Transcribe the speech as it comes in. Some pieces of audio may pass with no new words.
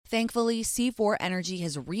Thankfully, C4 Energy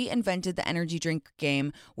has reinvented the energy drink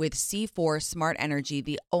game with C4 Smart Energy,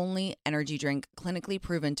 the only energy drink clinically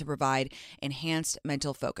proven to provide enhanced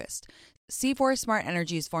mental focus. C4 Smart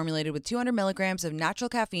Energy is formulated with 200 milligrams of natural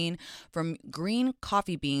caffeine from green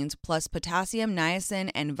coffee beans, plus potassium, niacin,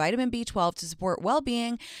 and vitamin B12 to support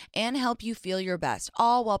well-being and help you feel your best,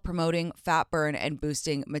 all while promoting fat burn and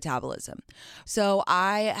boosting metabolism. So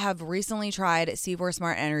I have recently tried C4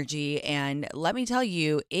 Smart Energy, and let me tell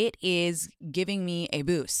you, it is giving me a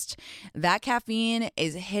boost. That caffeine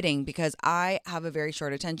is hitting because I have a very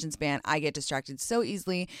short attention span. I get distracted so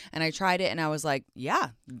easily, and I tried it and I was like,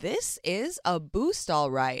 yeah, this is a boost,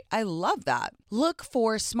 all right. I love that. Look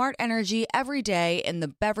for Smart Energy every day in the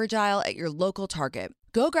beverage aisle at your local Target.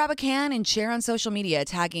 Go grab a can and share on social media,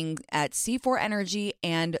 tagging at C4 Energy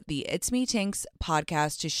and the It's Me Tinx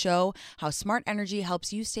podcast to show how Smart Energy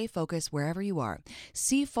helps you stay focused wherever you are.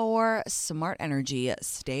 C4 Smart Energy,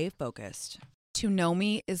 stay focused. To know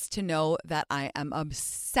me is to know that I am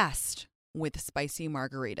obsessed with spicy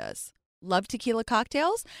margaritas. Love tequila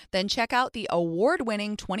cocktails? Then check out the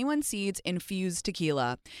award-winning 21 Seeds Infused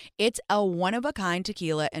Tequila. It's a one-of-a-kind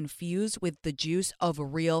tequila infused with the juice of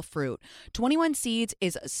real fruit. 21 Seeds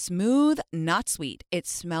is smooth, not sweet. It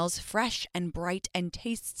smells fresh and bright and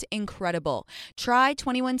tastes incredible. Try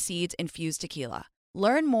 21 Seeds Infused Tequila.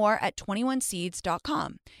 Learn more at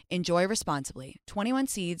 21seeds.com. Enjoy responsibly. 21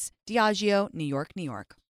 Seeds, Diageo, New York, New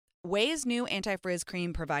York. Ouai's new anti-frizz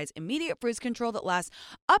cream provides immediate frizz control that lasts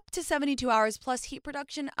up to 72 hours plus heat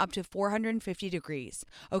production up to 450 degrees.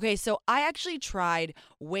 Okay, so I actually tried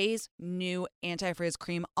Ouai's new anti-frizz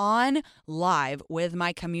cream on live with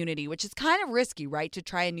my community, which is kind of risky, right, to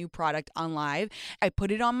try a new product on live. I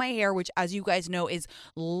put it on my hair, which, as you guys know, is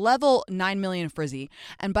level 9 million frizzy.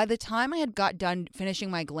 And by the time I had got done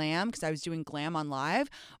finishing my glam, because I was doing glam on live,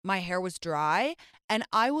 my hair was dry, and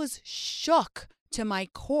I was shook to my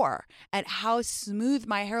core at how smooth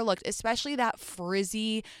my hair looked, especially that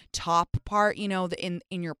frizzy top part, you know, in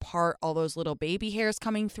your part, all those little baby hairs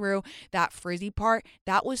coming through, that frizzy part,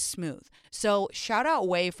 that was smooth. So shout out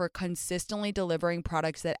Ouai for consistently delivering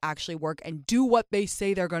products that actually work and do what they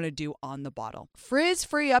say they're going to do on the bottle. Frizz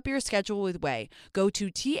free up your schedule with Ouai. Go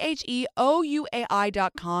to THEOUAI.com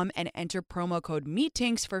and enter promo code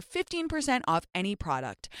MEETINX for 15% off any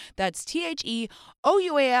product. That's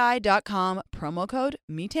THEOUAI.com, promo code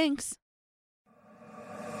MEETINX.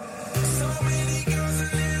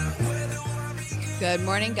 Good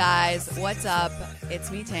morning, guys. What's up? It's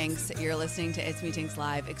me, Tinx. You're listening to It's Me, Tinx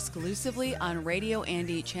Live exclusively on Radio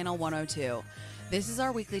Andy, Channel 102. This is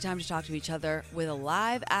our weekly time to talk to each other with a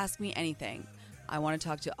live Ask Me Anything. I want to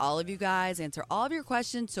talk to all of you guys, answer all of your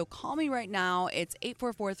questions, so call me right now. It's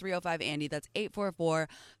 844-305-ANDY. That's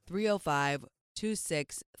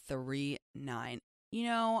 844-305-2639. You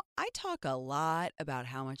know, I talk a lot about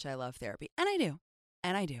how much I love therapy, and I do.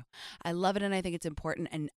 And I do. I love it, and I think it's important.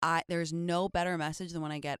 And there's no better message than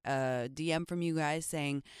when I get a DM from you guys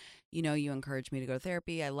saying, you know, you encourage me to go to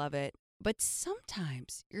therapy. I love it. But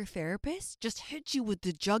sometimes your therapist just hits you with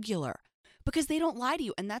the jugular because they don't lie to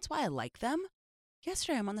you. And that's why I like them.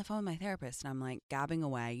 Yesterday, I'm on the phone with my therapist, and I'm like gabbing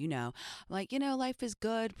away, you know. I'm like, you know, life is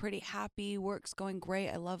good, pretty happy, work's going great.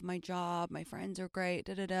 I love my job. My friends are great,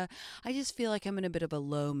 da-da-da. I just feel like I'm in a bit of a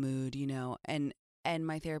low mood, you know, and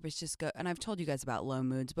my therapist just and I've told you guys about low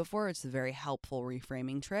moods before. It's a very helpful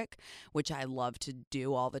reframing trick, which I love to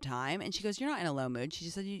do all the time. And she goes, "You're not in a low mood." She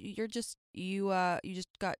just said, you just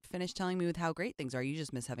got finished telling me with how great things are. You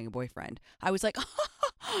just miss having a boyfriend." I was like,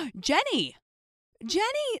 Jenny,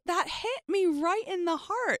 that hit me right in the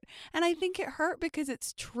heart. And I think it hurt because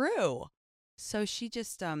it's true. So she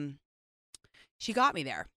just, she got me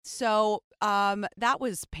there. So, that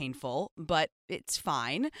was painful, but it's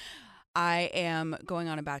fine. I am going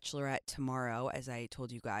on a bachelorette tomorrow, as I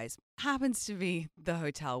told you guys. Happens to be the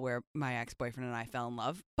hotel where my ex-boyfriend and I fell in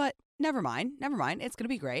love, but never mind. It's going to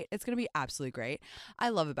be great. It's going to be absolutely great. I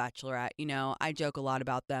love a bachelorette. You know, I joke a lot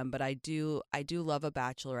about them, but I do love a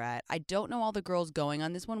bachelorette. I don't know all the girls going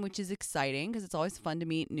on this one, which is exciting because it's always fun to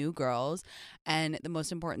meet new girls. And the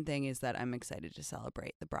most important thing is that I'm excited to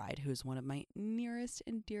celebrate the bride, who's one of my nearest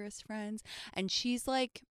and dearest friends. And she's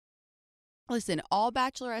like, listen, all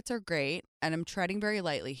bachelorettes are great, and I'm treading very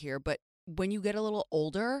lightly here, but when you get a little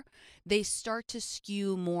older, they start to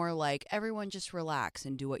skew more like everyone just relax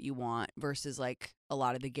and do what you want versus like a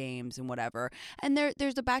lot of the games and whatever. And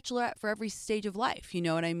there's a bachelorette for every stage of life, you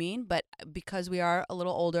know what I mean? But because we are a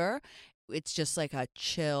little older, it's just like a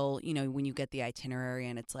chill, you know, when you get the itinerary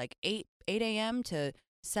and it's like 8 a.m. to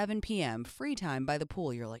 7 p.m. free time by the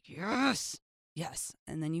pool, you're like, yes.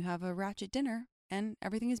 And then you have a ratchet dinner and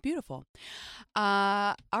everything is beautiful.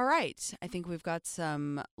 All right. I think we've got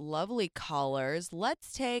some lovely callers.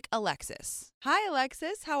 Let's take Alexis. Hi,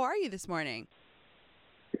 Alexis. How are you this morning?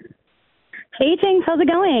 Hey, Tinx, how's it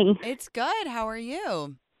going? It's good. How are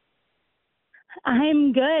you?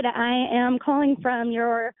 I'm good. I am calling from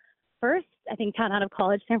your first, I think, town out of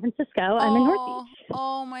college, San Francisco. I'm in North Beach.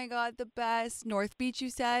 Oh my God, the best. North Beach, you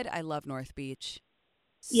said? I love North Beach.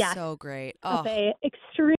 Yes, So great. up Oh, a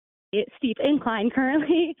extremely steep incline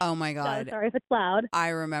currently. oh my So God. sorry if it's loud. I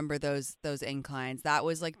remember those inclines. That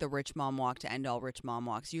was like the rich mom walk to end all rich mom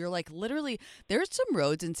walks. You're like literally there's some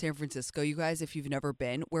roads in San Francisco, you guys, if you've never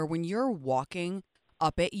been, where when you're walking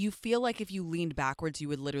up it, you feel like if you leaned backwards, you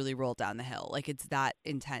would literally roll down the hill. Like it's that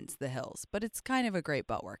intense, the hills. But it's kind of a great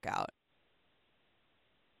butt workout.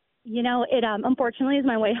 You know, it unfortunately is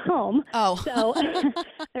my way home. Oh. So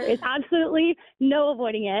there is absolutely no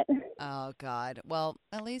avoiding it. Oh God. Well,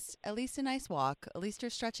 at least a nice walk. At least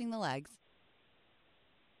you're stretching the legs.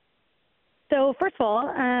 So first of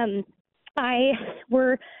all,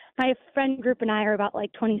 my friend group and I are about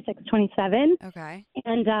like 26, 27. Okay.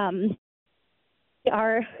 And we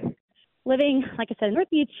are living, like I said, in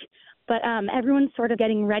North Beach, but everyone's sort of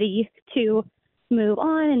getting ready to move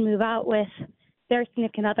on and move out with their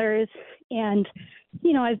significant others. And,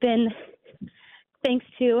 you know, I've been, thanks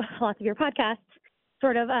to lots of your podcasts,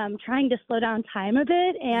 sort of trying to slow down time a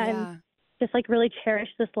bit and just like really cherish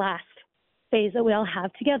this last phase that we all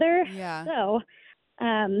have together. Yeah. So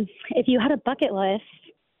if you had a bucket list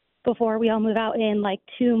before we all move out in like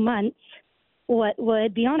 2 months, what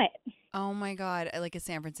would be on it? Oh my God. Like a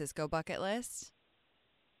San Francisco bucket list?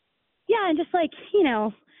 Yeah, and just like, you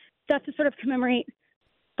know, stuff to sort of commemorate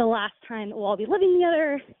the last time that we'll all be living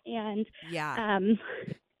together. And yeah.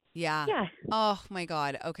 Oh my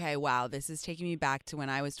God. Okay. Wow. This is taking me back to when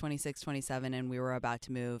I was 26, 27 and we were about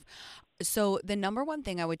to move. So the number one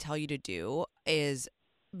thing I would tell you to do is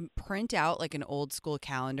print out like an old school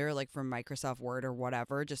calendar, like from Microsoft Word or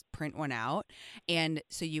whatever, just print one out. And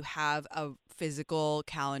so you have a physical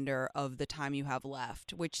calendar of the time you have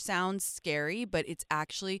left, which sounds scary, but it's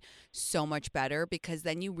actually so much better because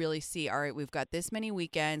then you really see, all right, we've got this many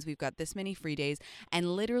weekends, we've got this many free days,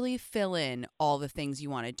 and literally fill in all the things you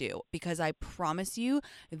want to do. Because I promise you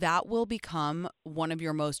that will become one of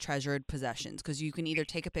your most treasured possessions because you can either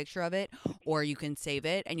take a picture of it or you can save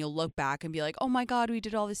it and you'll look back and be like, oh my God, we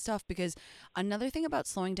did all this stuff. Because another thing about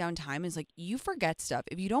slowing down time is like you forget stuff.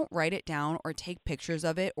 If you don't write it down or take pictures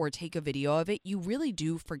of it or take a video of it, you really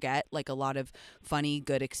do forget like a lot of funny,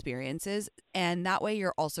 good experiences. And that way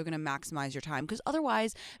you're also going to maximize your time. Because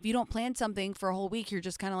otherwise, if you don't plan something for a whole week, you're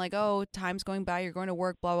just kind of like, oh, time's going by, you're going to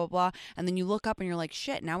work, blah, blah, blah. And then you look up and you're like,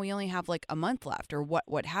 shit, now we only have like a month left or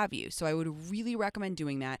what have you. So I would really recommend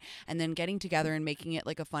doing that and then getting together and making it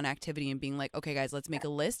like a fun activity and being like, okay, guys, let's make a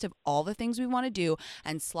list of all the things we want to do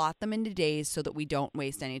and slot them into days so that we don't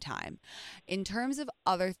waste any time. In terms of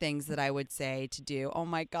other things that I would say to do, oh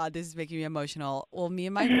my God, this is making me emotional. Well, me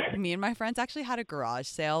and my friends actually had a garage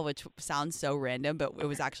sale, which sounds so random, but it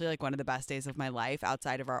was actually like one of the best days of my life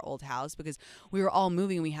outside of our old house because we were all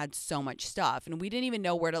moving and we had so much stuff and we didn't even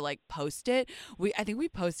know where to like post it. I think we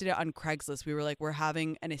posted it on Craigslist. We were like, we're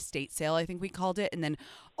having an estate sale, I think we called it. And then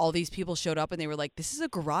all these people showed up and they were like, this is a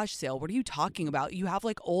garage sale. What are you talking about? You have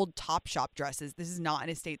like old Topshop dresses. This is not an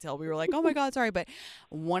estate sale. We were like, oh my God, sorry. But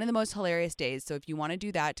one of the most hilarious days. So if you want to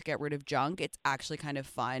do that to get rid of junk, it's actually kind of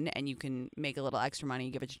fun and you can make a little extra money,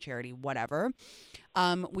 give it to charity, whatever.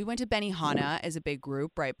 We went to Benihana as a big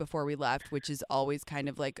group right before we left, which is always kind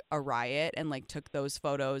of like a riot, and like took those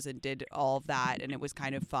photos and did all of that, and it was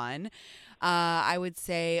kind of fun. I would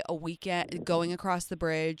say a weekend going across the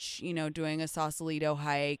bridge, you know, doing a Sausalito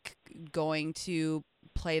hike, going to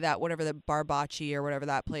play that whatever the Barbacci or whatever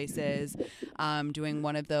that place is, doing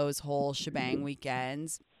one of those whole shebang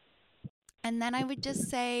weekends. And then I would just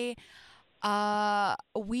say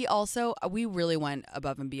we really went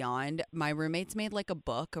above and beyond. My roommates made like a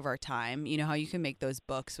book of our time. You know how you can make those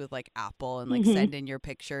books with like Apple and like send in your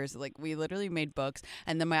pictures. Like we literally made books.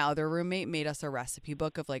 And then my other roommate made us a recipe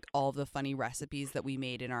book of like all the funny recipes that we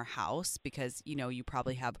made in our house because, you know, you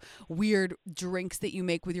probably have weird drinks that you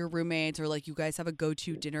make with your roommates or like you guys have a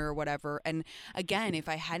go-to dinner or whatever. And again,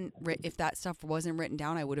 if that stuff wasn't written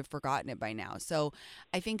down, I would have forgotten it by now. So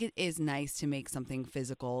I think it is nice to make something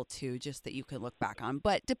physical too, just that you can look back on,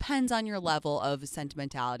 but depends on your level of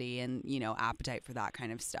sentimentality and, you know, appetite for that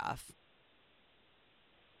kind of stuff.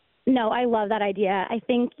 No, I love that idea. I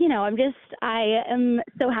think, you know, I am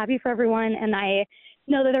so happy for everyone and I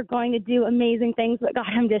know that they're going to do amazing things, but God,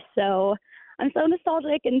 I'm so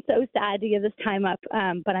nostalgic and so sad to give this time up.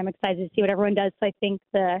 But I'm excited to see what everyone does. So I think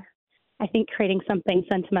the I think creating something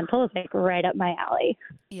sentimental is like right up my alley.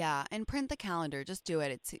 Yeah, and print the calendar. Just do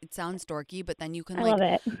it. It sounds dorky, but then you can I like love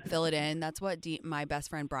it. fill it in. That's what my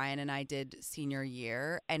best friend Brian and I did senior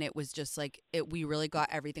year, and it was just like we really got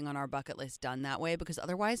everything on our bucket list done that way, because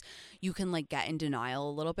otherwise you can like get in denial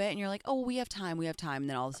a little bit and you're like, "Oh, we have time, and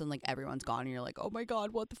then all of a sudden like everyone's gone and you're like, "Oh my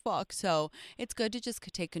god, what the fuck?" So, it's good to just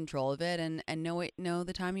take control of it and know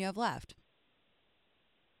the time you have left.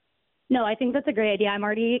 No, I think that's a great idea. I'm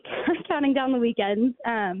already counting down the weekends.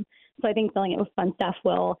 So I think filling it with fun stuff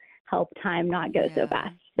will help time not go so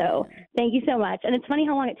fast. So thank you so much. And it's funny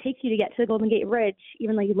how long it takes you to get to the Golden Gate Bridge,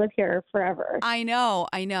 even though you live here forever. I know.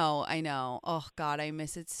 Oh, God, I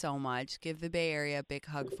miss it so much. Give the Bay Area a big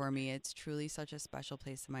hug for me. It's truly such a special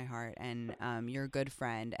place in my heart. And you're a good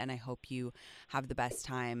friend. And I hope you have the best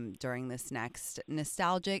time during this next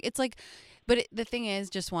nostalgic. It's like, but the thing is,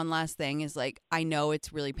 just one last thing is like, I know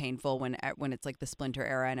it's really painful when it's like the splinter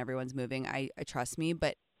era and everyone's moving. I trust me,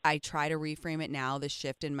 but I try to reframe it now. The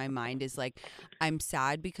shift in my mind is like, I'm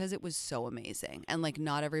sad because it was so amazing. And like,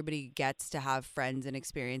 not everybody gets to have friends and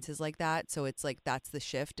experiences like that. So it's like, that's the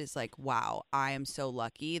shift, is like, wow, I am so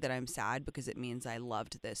lucky that I'm sad because it means I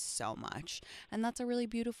loved this so much. And that's a really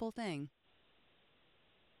beautiful thing.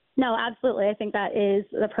 No, absolutely. I think that is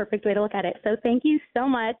the perfect way to look at it. So thank you so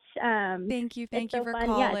much. Thank you so for fun.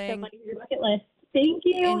 calling. Yeah, it's so funny, your bucket list. Thank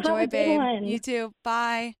you. Enjoy, have a babe. good one. You too.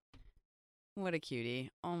 Bye. What a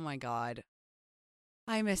cutie. Oh my God.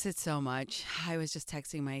 I miss it so much. I was just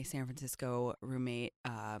texting my San Francisco roommate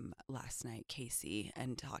last night, Casey,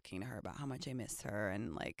 and talking to her about how much I miss her.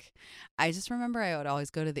 And like, I just remember I would always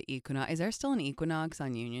go to the Equinox. Is there still an Equinox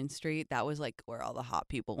on Union Street? That was like where all the hot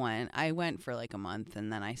people went. I went for like a month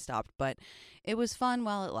and then I stopped, but it was fun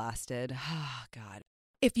while it lasted. Oh, God.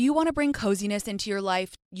 If you want to bring coziness into your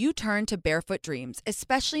life, you turn to Barefoot Dreams,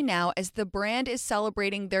 especially now as the brand is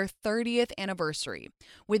celebrating their 30th anniversary.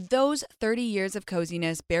 With those 30 years of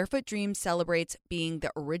coziness, Barefoot Dreams celebrates being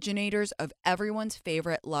the originators of everyone's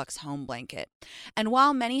favorite luxe home blanket. And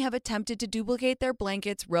while many have attempted to duplicate their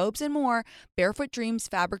blankets, robes, and more, Barefoot Dreams'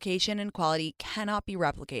 fabrication and quality cannot be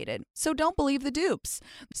replicated. So don't believe the dupes.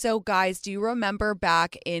 So guys, do you remember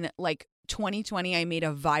back in like 2020, I made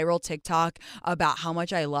a viral TikTok about how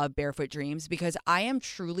much I love Barefoot Dreams, because I am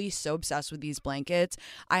truly so obsessed with these blankets.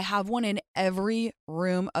 I have one in every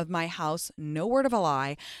room of my house, no word of a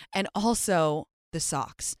lie, and also the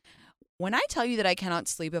socks. When I tell you that I cannot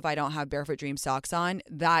sleep if I don't have Barefoot Dreams socks on,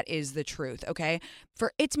 that is the truth, okay?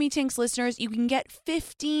 For It's Me Tinx listeners, you can get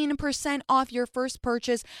 15% off your first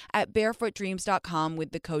purchase at barefootdreams.com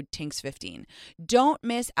with the code TINX15. Don't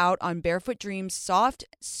miss out on Barefoot Dreams' soft,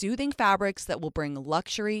 soothing fabrics that will bring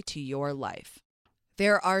luxury to your life.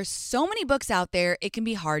 There are so many books out there, it can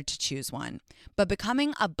be hard to choose one. But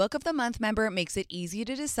becoming a Book of the Month member makes it easy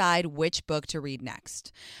to decide which book to read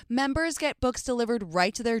next. Members get books delivered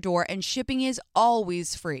right to their door, and shipping is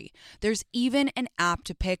always free. There's even an app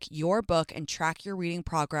to pick your book and track your reading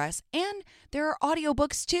progress, and there are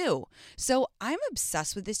audiobooks too. So I'm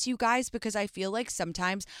obsessed with this, you guys, because I feel like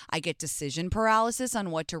sometimes I get decision paralysis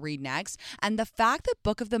on what to read next. And the fact that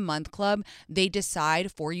Book of the Month Club, they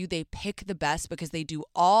decide for you, they pick the best because they do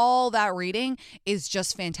all that reading, is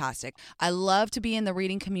just fantastic. I love to be in the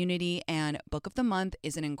reading community, and Book of the Month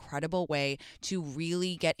is an incredible way to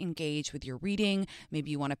really get engaged with your reading.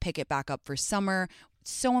 Maybe you want to pick it back up for summer.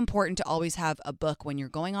 It's so important to always have a book when you're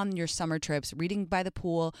going on your summer trips, reading by the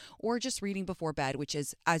pool, or just reading before bed, which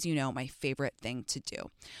is, as you know, my favorite thing to do.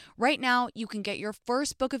 Right now, you can get your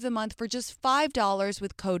first book of the month for just $5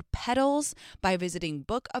 with code PETALS by visiting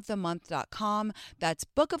bookofthemonth.com. That's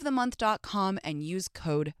bookofthemonth.com and use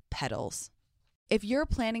code PETALS. If you're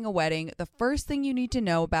planning a wedding, the first thing you need to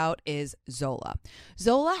know about is Zola.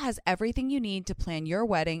 Zola has everything you need to plan your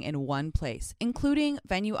wedding in one place, including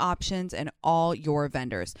venue options and all your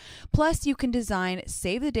vendors. Plus, you can design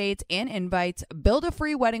save the dates and invites, build a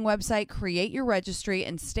free wedding website, create your registry,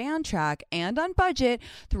 and stay on track and on budget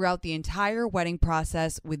throughout the entire wedding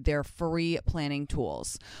process with their free planning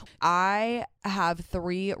tools. I have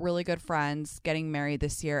 3 really good friends getting married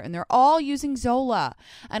this year, and they're all using Zola.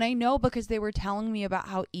 And I know because they were telling me about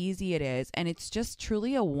how easy it is, and it's just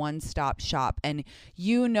truly a one-stop shop. And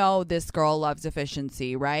you know this girl loves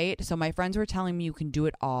efficiency, right? So my friends were telling me you can do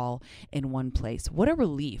it all in one place. What a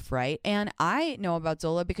relief, right? And I know about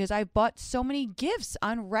Zola because I've bought so many gifts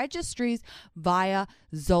on registries via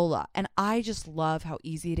Zola, and I just love how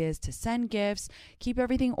easy it is to send gifts, keep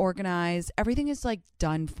everything organized. Everything is like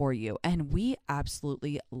done for you, and we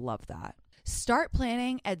absolutely love that. Start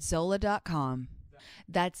planning at Zola.com.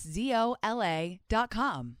 That's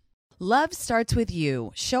ZOLA.com. Love starts with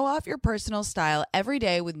you. Show off your personal style every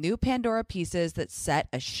day with new Pandora pieces that set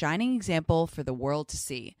a shining example for the world to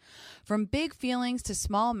see. From big feelings to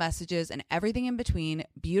small messages and everything in between,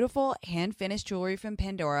 beautiful hand-finished jewelry from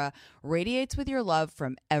Pandora radiates with your love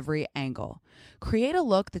from every angle. Create a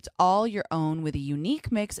look that's all your own with a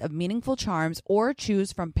unique mix of meaningful charms, or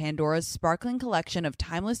choose from Pandora's sparkling collection of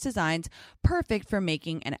timeless designs perfect for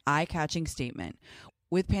making an eye-catching statement.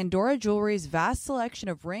 With Pandora Jewelry's vast selection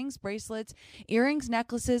of rings, bracelets, earrings,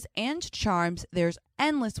 necklaces, and charms, there's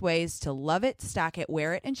endless ways to love it, stack it,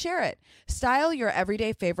 wear it, and share it. Style your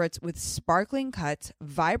everyday favorites with sparkling cuts,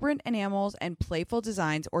 vibrant enamels, and playful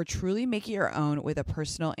designs, or truly make it your own with a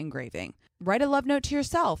personal engraving. Write a love note to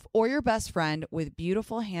yourself or your best friend with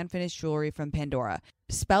beautiful hand-finished jewelry from Pandora.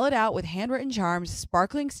 Spell it out with handwritten charms,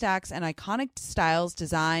 sparkling stacks, and iconic styles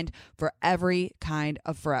designed for every kind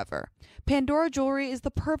of forever. Pandora Jewelry is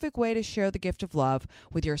the perfect way to share the gift of love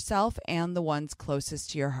with yourself and the ones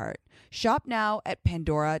closest to your heart. Shop now at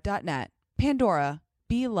pandora.net. Pandora,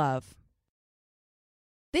 be love.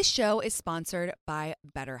 This show is sponsored by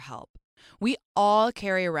BetterHelp. We all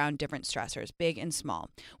carry around different stressors, big and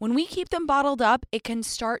small. When we keep them bottled up, it can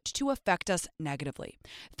start to affect us negatively.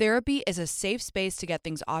 Therapy is a safe space to get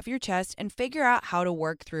things off your chest and figure out how to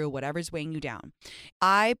work through whatever's weighing you down.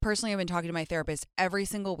 I personally have been talking to my therapist every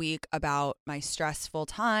single week about my stressful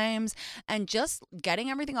times and just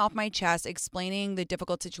getting everything off my chest, explaining the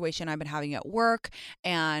difficult situation I've been having at work,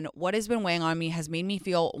 and what has been weighing on me has made me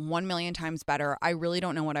feel 1,000,000 times better. I really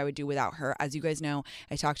don't know what I would do without her. As you guys know,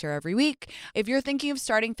 I talk to her every week. If you're thinking of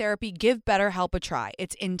starting therapy, give BetterHelp a try.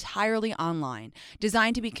 It's entirely online,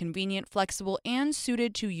 designed to be convenient, flexible, and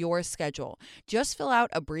suited to your schedule. Just fill out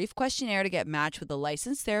a brief questionnaire to get matched with a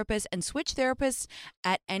licensed therapist and switch therapists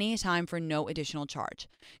at any time for no additional charge.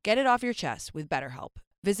 Get it off your chest with BetterHelp.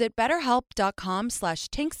 Visit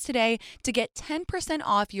betterhelp.com/tinx today to get 10%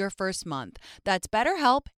 off your first month. That's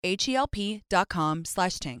BetterHelp,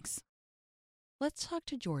 HELP.com/tinx. Let's talk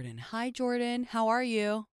to Jordan. Hi, Jordan. How are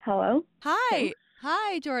you? Hello. Hi.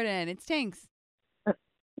 Hi, Jordan. It's Tinx.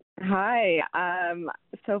 Hi.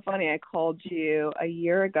 So funny. I called you a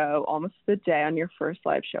year ago, almost the day on your first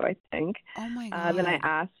live show, I think. Oh, my God. And I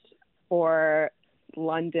asked for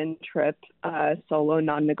London trip solo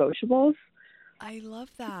non-negotiables. I love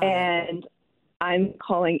that. And I'm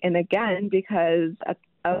calling in again because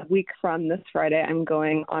a week from this Friday, I'm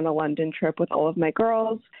going on a London trip with all of my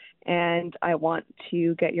girls, and I want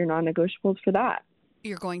to get your non-negotiables for that.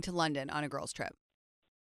 You're going to London on a girls' trip?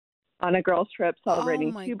 On a girls' trip,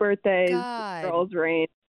 celebrating 2 birthdays. God. Girls range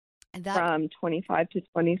from 25 to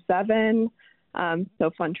 27. So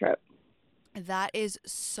fun trip. That is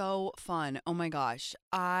so fun. Oh my gosh.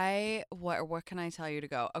 What can I tell you to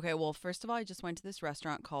go? Okay, well, first of all, I just went to this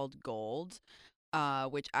restaurant called Gold,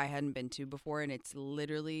 which I hadn't been to before, and it's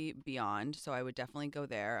literally beyond. So I would definitely go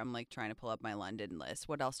there. I'm like trying to pull up my London list.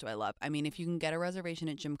 What else do I love? I mean, if you can get a reservation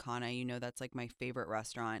at Gymkhana, you know that's like my favorite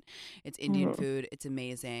restaurant. It's Indian food. It's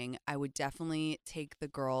amazing. I would definitely take the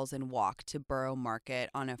girls and walk to Borough Market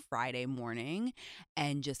on a Friday morning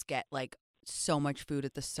and just get like so much food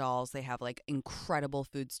at the stalls. They have like incredible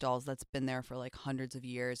food stalls that's been there for like hundreds of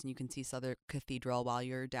years, and you can see Southwark Cathedral while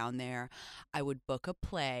you're down there. I would book a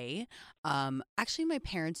play. Actually, my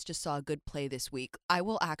parents just saw a good play this week. I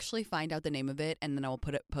will actually find out the name of it, and then I will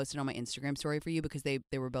post it on my Instagram story for you, because they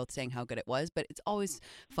were both saying how good it was. But it's always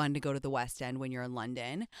fun to go to the West End when you're in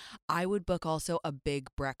London. I would book also a big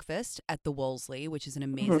breakfast at the Wolseley, which is an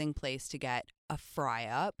amazing place to get a fry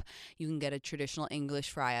up. You can get a traditional English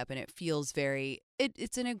fry up, and it feels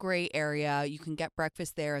it's in a gray area. You can get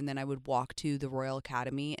breakfast there, and then I would walk to the Royal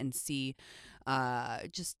Academy and see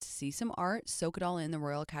some art, soak it all in. The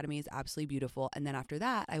Royal Academy is absolutely beautiful. And then after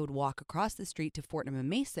that, I would walk across the street to Fortnum and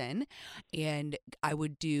Mason, and I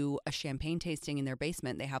would do a champagne tasting in their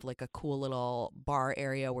basement. They have like a cool little bar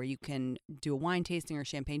area where you can do a wine tasting or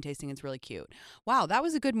champagne tasting. It's really cute. Wow, that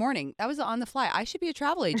was a good morning. That was on the fly. I should be a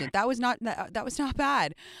travel agent. That was not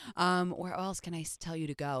bad. Where else can I tell you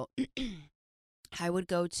to go? I would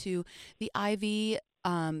go to the Ivy.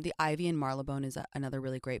 The Ivy in Marylebone is another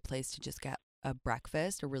really great place to just get a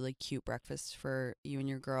really cute breakfast for you and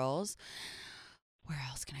your girls. Where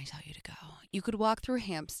else can I tell you to go? You could walk through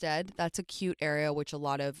Hampstead. That's a cute area, which a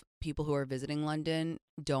lot of people who are visiting London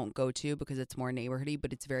don't go to because it's more neighborhoody,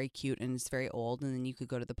 but it's very cute and it's very old. And then you could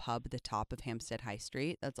go to the pub at the top of Hampstead High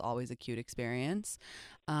Street. That's always a cute experience.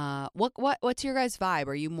 What's your guys' vibe?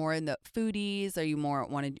 Are you more in the foodies? Are you more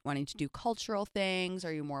wanting to do cultural things?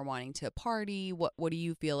 Are you more wanting to party? What do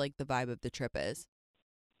you feel like the vibe of the trip is?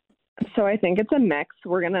 So I think it's a mix.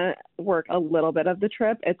 We're going to work a little bit of the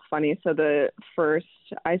trip. It's funny. So the first,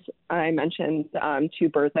 I mentioned 2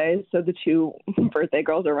 birthdays. So the 2 birthday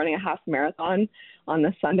girls are running a half marathon on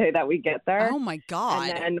the Sunday that we get there. Oh my God.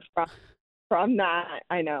 And then from that,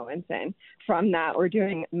 I know, insane. From that, we're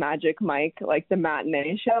doing Magic Mike, like the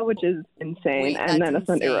matinee show, which is insane. Wait, and then a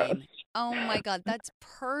Sunday insane. roast. Oh my God, that's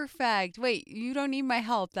perfect. Wait, you don't need my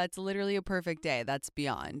help. That's literally a perfect day. That's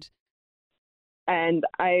beyond. And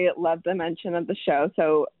I love the mention of the show.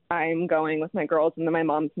 So I'm going with my girls, and then my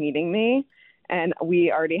mom's meeting me. And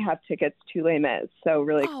we already have tickets to Les Mis. So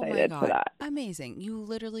really excited for that. Amazing. You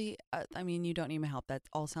literally, you don't need my help. That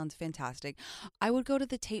all sounds fantastic. I would go to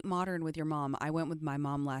the Tate Modern with your mom. I went with my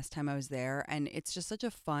mom last time I was there, and it's just such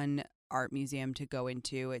a fun art museum to go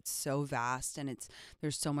into. It's so vast, and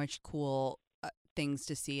there's so much cool things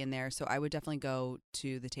to see in there. So I would definitely go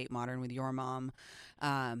to the Tate Modern with your mom.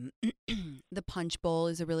 The Punch Bowl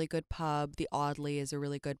is a really good pub. The Audley is a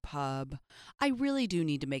really good pub. I really do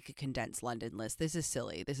need to make a condensed London list. This is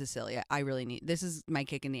silly. I really need, this is my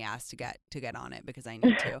kick in the ass to get on it because I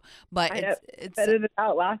need to. But it's edited it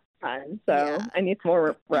out last time, so yeah. I need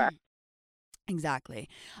more rest. Exactly.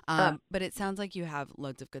 But it sounds like you have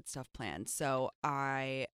loads of good stuff planned. So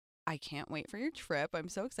I can't wait for your trip. I'm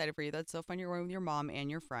so excited for you. That's so fun. You're going with your mom and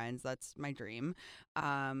your friends. That's my dream.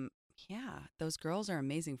 Yeah, those girls are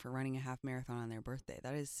amazing for running a half marathon on their birthday.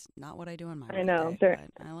 That is not what I do on my birthday. I know.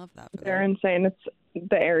 I love that. They're insane. It's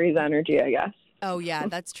the Aries energy, I guess. Oh, yeah,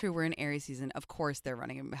 that's true. We're in Aries season. Of course, they're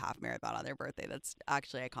running a half marathon on their birthday. That's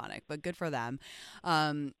actually iconic, but good for them.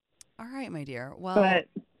 All right, my dear. Well, but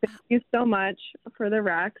thank you so much for the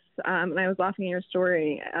Rex. And I was laughing at your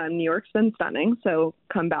story. New York's been stunning, so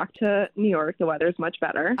come back to New York. The weather's much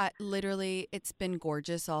better. Literally, it's been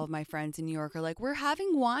gorgeous. All of my friends in New York are like, we're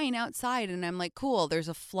having wine outside. And I'm like, cool, there's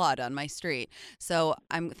a flood on my street. So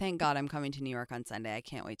thank God I'm coming to New York on Sunday. I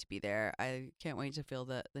can't wait to be there. I can't wait to feel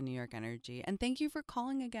the New York energy. And thank you for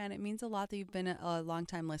calling again. It means a lot that you've been a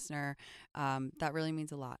longtime listener. That really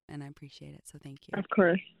means a lot, and I appreciate it. So thank you. Of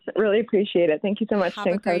course. Really appreciate it. Thank you so much. Have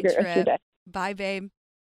Thanks. a great Rest of your day. Bye, babe.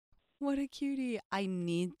 What a cutie.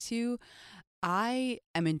 I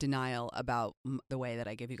am in denial about the way that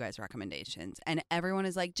I give you guys recommendations. And everyone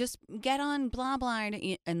is like, just get on blah, blah.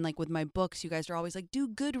 And like with my books, you guys are always like, do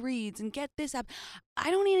Goodreads and get this app. I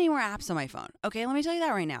don't need any more apps on my phone. Okay, let me tell you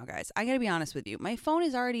that right now, guys. I got to be honest with you. My phone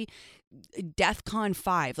is already DEFCON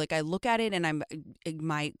 5. Like I look at it and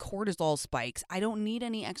my cortisol spikes. I don't need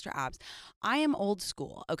any extra apps. I am old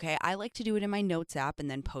school. Okay, I like to do it in my notes app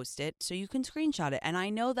and then post it so you can screenshot it. And I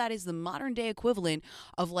know that is the modern day equivalent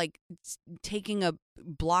of like taking a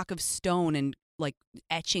block of stone and like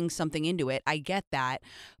etching something into it. I get that,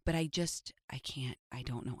 but I can't. I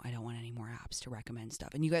don't know. I don't want any more apps to recommend stuff.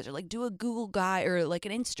 And you guys are like, do a Google guide or like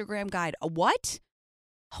an Instagram guide. A what?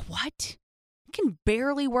 A what? I can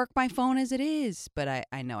barely work my phone as it is, but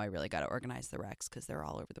I know I really got to organize the recs because they're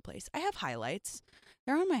all over the place. I have highlights.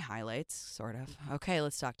 They're on my highlights, sort of. Okay,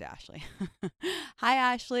 let's talk to Ashley. Hi,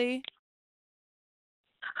 Ashley.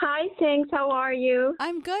 Hi, Tinx. How are you?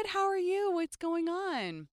 I'm good. How are you? What's going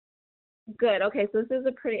on? Good. Okay, so this is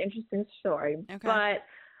a pretty interesting story. Okay. But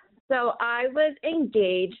so I was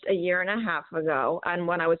engaged a year and a half ago, and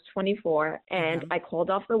when I was 24, and I called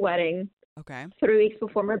off the wedding. Okay. 3 weeks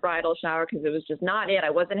before my bridal shower because it was just not it. I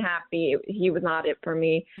wasn't happy. He was not it for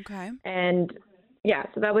me. Okay. And yeah,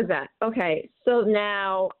 so that was that. Okay. So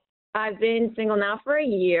now I've been single now for a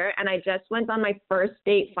year, and I just went on my first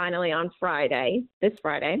date finally on this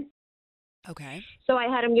Friday. Okay. So I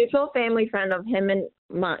had a mutual family friend of him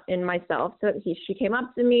and myself. So she came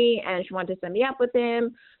up to me and she wanted to set me up with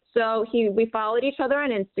him. So we followed each other on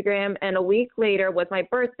Instagram, and a week later was my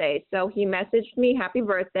birthday. So he messaged me happy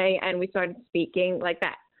birthday, and we started speaking like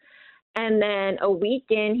that. And then a week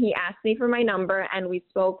in, he asked me for my number, and we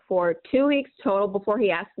spoke for 2 weeks total before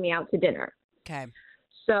he asked me out to dinner. Okay.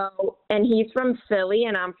 So, and he's from Philly,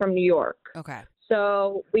 and I'm from New York. Okay.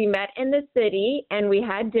 So we met in the city and we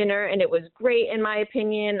had dinner, and it was great in my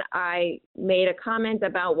opinion. I made a comment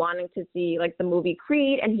about wanting to see like the movie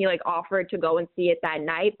Creed, and he like offered to go and see it that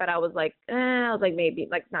night, but I was like maybe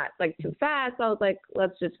like not like too fast. I was like,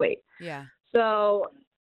 let's just wait. Yeah. So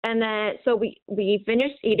we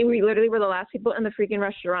finished eating. We literally were the last people in the freaking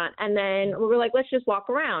restaurant, and then we were like, let's just walk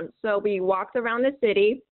around. So we walked around the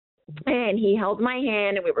city, and he held my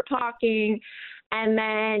hand and we were talking. And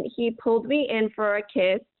then he pulled me in for a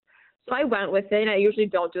kiss. So I went with it. I usually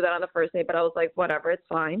don't do that on the first date, but I was like, whatever, it's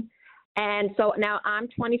fine. And so now I'm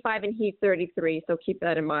 25 and he's 33, so keep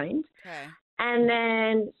that in mind. Okay. And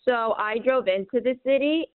then, so I drove into the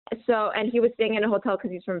city. So, and he was staying in a hotel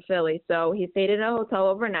because he's from Philly. So he stayed in a hotel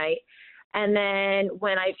overnight. And then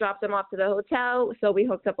when I dropped him off to the hotel, so we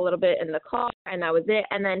hooked up a little bit in the car, and that was it.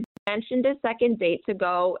 And then he mentioned a second date to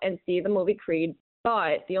go and see the movie Creed.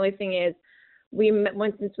 But the only thing is,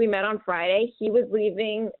 since we met on Friday, he was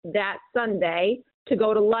leaving that Sunday to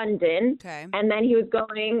go to London. Okay. And then he was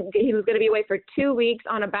going to be away for 2 weeks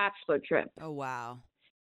on a bachelor trip. Oh, wow.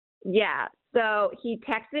 Yeah. So he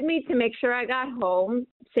texted me to make sure I got home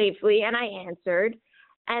safely, and I answered.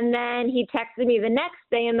 And then he texted me the next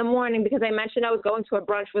day in the morning because I mentioned I was going to a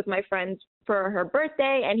brunch with my friends for her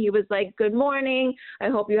birthday. And he was like, "Good morning. I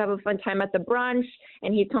hope you have a fun time at the brunch."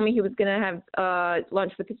 And he told me he was going to have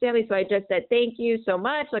lunch with his family. So I just said, "Thank you so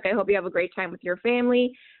much. Like, I hope you have a great time with your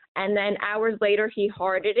family." And then hours later, he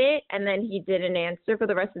hearted it. And then he didn't answer for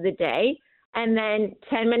the rest of the day. And then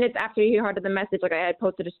 10 minutes after he hearted the message, like I had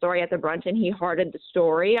posted a story at the brunch, and he hearted the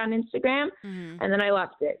story on Instagram. Mm-hmm. And then I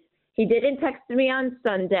left it. He didn't text me on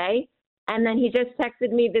Sunday. And then he just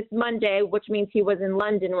texted me this Monday, which means he was in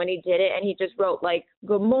London when he did it. And he just wrote, like,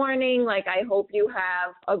 "Good morning. Like, I hope you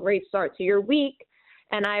have a great start to your week."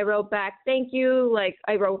 And I wrote back, "Thank you." Like,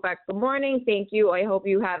 I wrote back, "Good morning. Thank you. I hope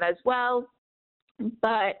you have as well."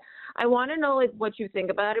 But I want to know, like, what you think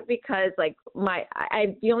about it, because, like,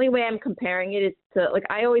 the only way I'm comparing it is to, like,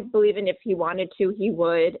 I always believe in if he wanted to, he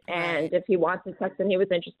would. And if he wants to text and he was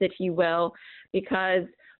interested, he will. Because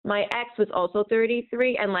my ex was also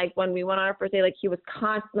 33. And, like, when we went on our first date, like, he was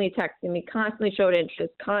constantly texting me, constantly showed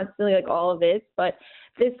interest, constantly, like, all of this. But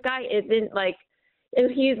this guy isn't, like,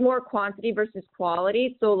 he's more quantity versus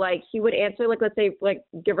quality. So, like, he would answer, like, let's say, like,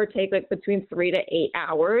 give or take, like, between 3 to 8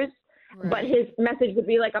 hours. Right. But his message would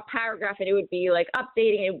be like a paragraph, and it would be like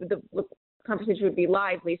updating it. The conversation would be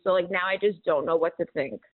lively. So, like, now I just don't know what to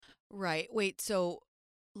think. Right. Wait, so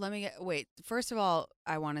first of all,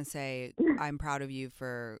 I want to say I'm proud of you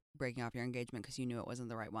for breaking off your engagement because you knew it wasn't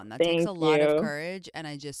the right one. That takes a lot of courage, and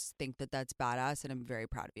I just think that that's badass, and I'm very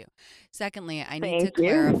proud of you. Secondly, I need to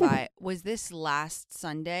clarify, was this last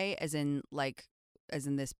Sunday, as in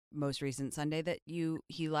this most recent Sunday that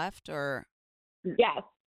he left, or? Yes.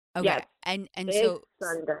 Okay. Yes. And so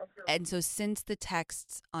Sunday. And so since the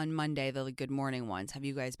texts on Monday, the good morning ones, have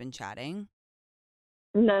you guys been chatting?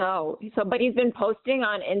 No. So, but he's been posting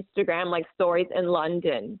on Instagram, like, stories in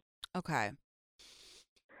London. Okay.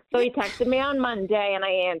 So he texted me on Monday, and I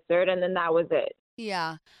answered, and then that was it.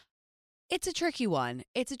 Yeah. It's a tricky one.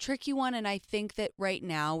 And I think that right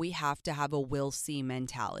now we have to have a we'll see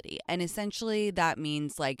mentality. And essentially that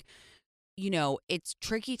means, like, you know, it's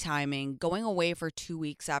tricky timing. Going away for 2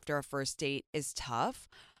 weeks after a first date is tough.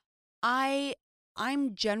 I'm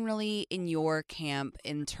generally in your camp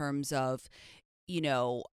in terms of, you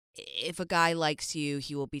know, if a guy likes you,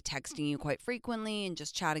 he will be texting you quite frequently and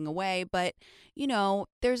just chatting away. But, you know,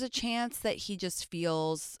 there's a chance that he just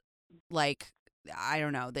feels like, I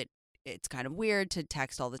don't know, that it's kind of weird to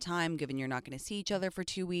text all the time, given you're not going to see each other for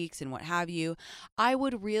 2 weeks and what have you. I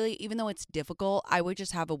would really, even though it's difficult, I would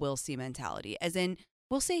just have a we'll see mentality, as in,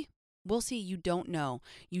 we'll see. We'll see. You don't know.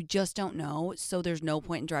 You just don't know. So there's no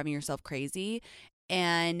point in driving yourself crazy.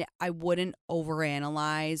 And I wouldn't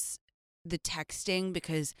overanalyze the texting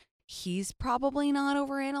because he's probably not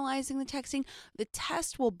overanalyzing the texting. The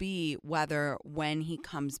test will be whether when he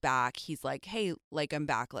comes back, he's like, "Hey, like, I'm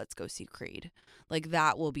back. Let's go see Creed." Like,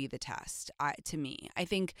 that will be the test to me. I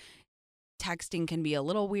think texting can be a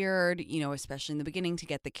little weird, you know, especially in the beginning to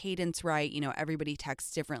get the cadence right. You know, everybody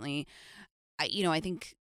texts differently. I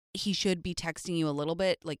think he should be texting you a little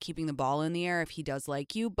bit, like keeping the ball in the air if he does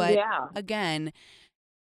like you. But again,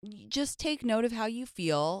 just take note of how you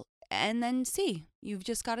feel and then see. You've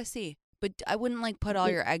just got to see. But I wouldn't, like, put all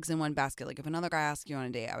your eggs in one basket. Like, if another guy asks you on a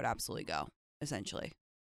date, I would absolutely go, essentially.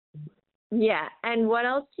 Yeah. And what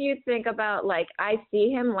else do you think about, like, I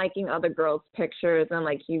see him liking other girls' pictures, and,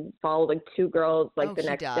 like, he followed, like, 2 girls, like, the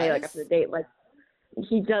next day, like, after the date. Like,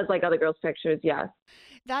 he does like other girls' pictures, yes.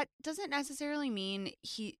 That doesn't necessarily mean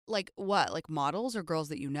he, like, what? Like, models or girls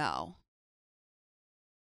that you know?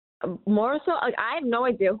 More so, like, I have no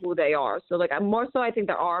idea who they are. So, like, more so, I think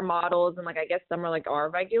there are models, and, like, I guess some are, like,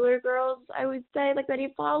 are regular girls, I would say, like, that he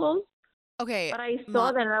follows. Okay. But I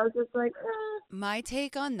saw that, and I was just like, My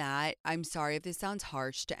take on that, I'm sorry if this sounds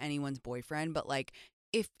harsh to anyone's boyfriend, but, like,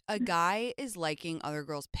 if a guy is liking other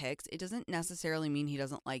girls' pics, it doesn't necessarily mean he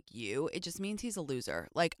doesn't like you. It just means he's a loser.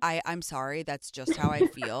 Like, I'm sorry, that's just how I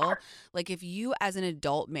feel. Like, if you as an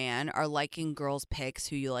adult man are liking girls' pics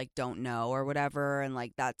who you, like, don't know or whatever, and,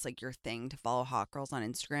 like, that's, like, your thing to follow hot girls on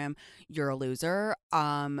Instagram, you're a loser.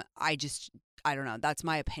 I don't know. That's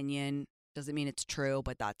my opinion. Doesn't mean it's true,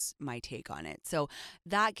 but that's my take on it. So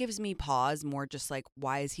that gives me pause, more just like,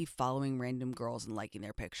 why is he following random girls and liking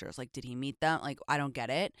their pictures? Like, did he meet them? Like, I don't get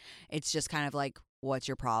it. It's just kind of like, what's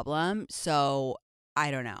your problem? So I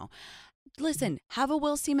don't know. Listen, have a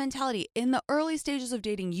will see mentality. In the early stages of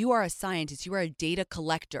dating, you are a scientist. You are a data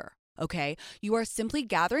collector. Okay. You are simply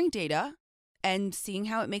gathering data and seeing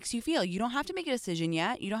how it makes you feel. You don't have to make a decision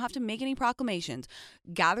yet. You don't have to make any proclamations.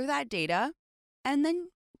 Gather that data and then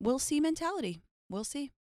we'll see mentality. We'll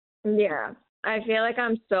see. Yeah. I feel like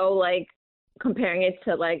I'm so like comparing it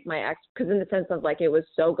to like my ex, because in the sense of like it was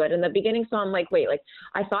so good in the beginning. So I'm like, wait, like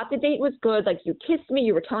I thought the date was good. Like you kissed me,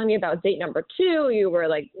 you were telling me about date number 2, you were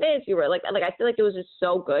like this, you were like I feel like it was just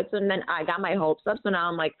so good. So then I got my hopes up. So now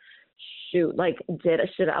I'm like, shoot, like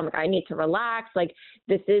I'm like, I need to relax. Like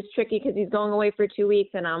this is tricky because he's going away for 2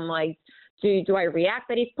 weeks, and I'm like, do I react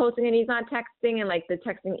that he's posting and he's not texting, and like the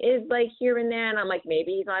texting is like here and there, and I'm like,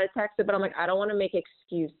 maybe he's not a texter, but I'm like, I don't want to make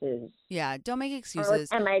excuses. Yeah, don't make excuses. Or, like,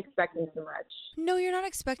 am I expecting too much? No, you're not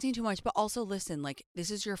expecting too much, but also listen, like this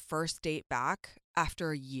is your first date back after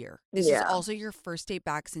a year. This is also your first date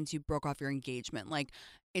back since you broke off your engagement. Like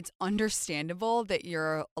it's understandable that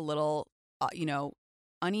you're a little,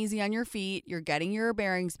 uneasy on your feet. You're getting your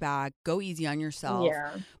bearings back. Go easy on yourself.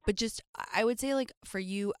 Yeah. But just, I would say like for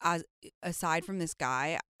you, as aside from this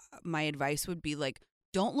guy, my advice would be like,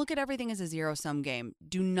 don't look at everything as a zero-sum game.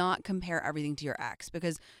 Do not compare everything to your ex,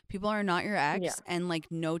 because people are not your ex, and like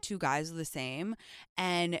no two guys are the same.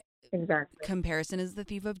 And exactly, comparison is the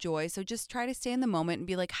thief of joy. So just try to stay in the moment and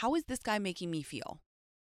be like, how is this guy making me feel?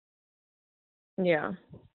 Yeah.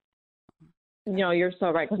 No, you're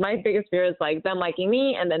so right. Because my biggest fear is like them liking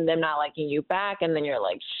me and then them not liking you back. And then you're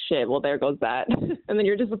like, shit, well, there goes that. And then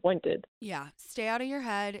you're disappointed. Yeah. Stay out of your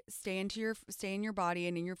head, stay in your body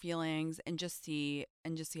and in your feelings, and just see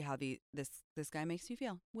how this guy makes you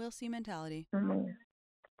feel. We'll see mentality. Mm-hmm.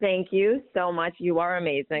 Thank you so much. You are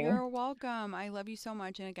amazing. You're welcome. I love you so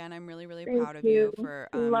much. And again, I'm really, really proud of you for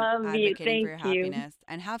advocating for your happiness.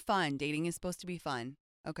 And have fun. Dating is supposed to be fun.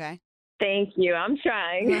 Okay? Thank you. I'm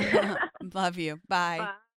trying. Love you. Bye.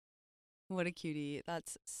 Bye. What a cutie.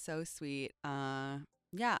 That's so sweet.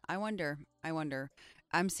 Yeah, I wonder.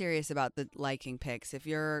 I'm serious about the liking pics. If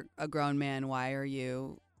you're a grown man, why are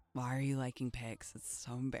you liking pics? It's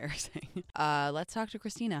so embarrassing. Let's talk to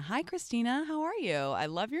Christina. Hi, Christina. How are you? I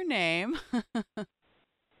love your name.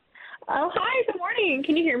 Oh, hi. Good morning.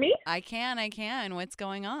 Can you hear me? I can. What's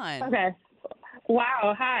going on? Okay.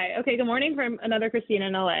 Wow. Hi. Okay. Good morning from another Christina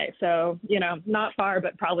in LA. So, not far,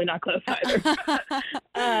 but probably not close either.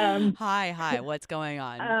 Hi. What's going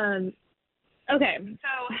on? Okay.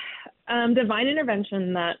 So, divine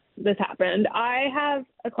intervention that this happened. I have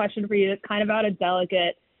a question for you. It's kind of about a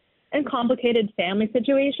delicate and complicated family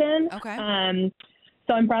situation. Okay.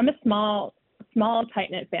 So I'm from a small,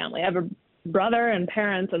 tight-knit family. I have a brother and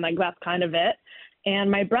parents, and like that's kind of it.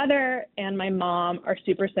 And my brother and my mom are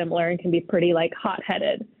super similar and can be pretty like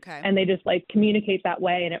hot-headed. Okay. And they just like communicate that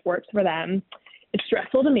way, and it works for them. It's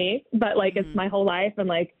stressful to me, but like it's my whole life, and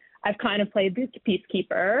like I've kind of played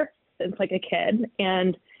peacekeeper since like a kid,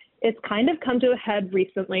 and it's kind of come to a head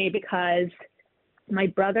recently because my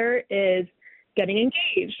brother is getting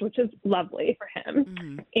engaged, which is lovely for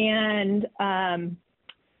him. And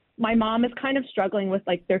my mom is kind of struggling with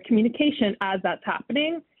like their communication as that's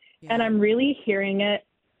happening. Yeah. And I'm really hearing it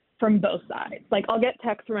from both sides. Like I'll get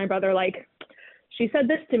texts from my brother like, she said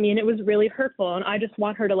this to me and it was really hurtful, and I just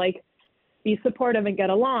want her to like be supportive and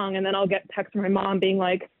get along. And then I'll get texts from my mom being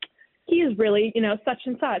like, he is really, such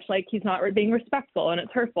and such, like he's not being respectful and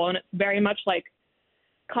it's hurtful. And it's very much like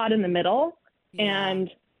caught in the middle. Yeah.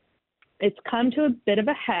 And it's come to a bit of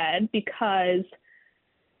a head because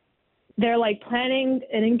they're like planning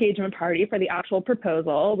an engagement party for the actual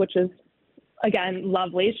proposal, which is, again,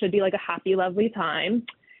 lovely. Should be like a happy, lovely time.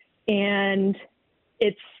 And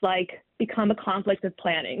it's like become a conflict of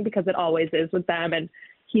planning because it always is with them. And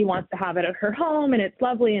he wants to have it at her home and it's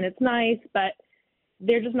lovely and it's nice, but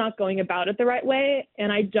they're just not going about it the right way.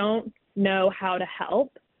 And I don't know how to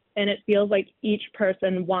help. And it feels like each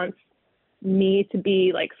person wants me to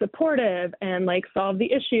be like supportive and like solve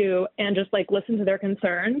the issue and just like listen to their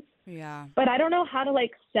concerns. Yeah. But I don't know how to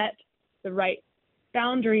like set the right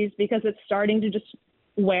boundaries because it's starting to just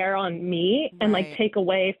wear on me and like take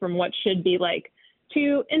away from what should be like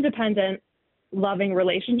two independent, loving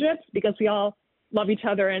relationships because we all love each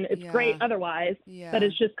other and it's great otherwise. Yeah. But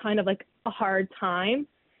it's just kind of like a hard time.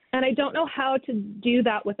 And I don't know how to do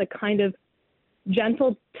that with a kind of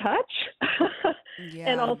gentle touch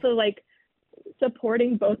and also like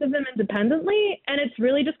supporting both of them independently. And it's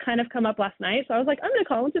really just kind of come up last night. So I was like, I'm going to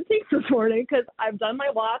call into Tinx this morning because I've done my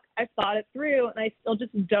walk. I've thought it through, and I still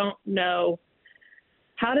just don't know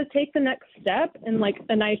how to take the next step in like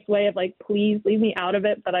a nice way of like, please leave me out of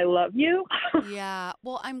it, but I love you. Yeah.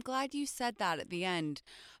 Well, I'm glad you said that at the end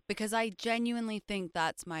because I genuinely think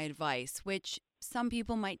that's my advice, which some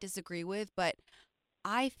people might disagree with, but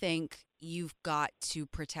I think you've got to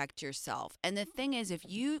protect yourself. And the thing is, if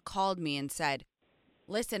you called me and said,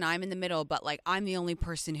 listen, I'm in the middle, but like I'm the only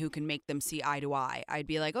person who can make them see eye to eye, I'd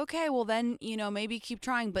be like, okay, well then, maybe keep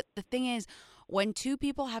trying. But the thing is, when two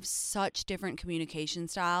people have such different communication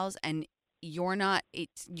styles and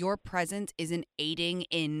your presence isn't aiding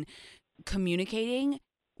in communicating,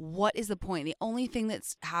 what is the point? The only thing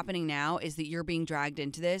that's happening now is that you're being dragged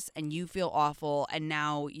into this and you feel awful and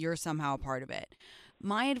now you're somehow a part of it.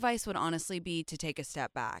 My advice would honestly be to take a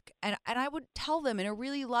step back. And I would tell them in a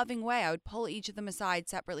really loving way. I would pull each of them aside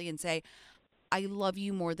separately and say, I love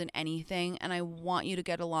you more than anything. And I want you to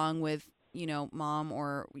get along with, mom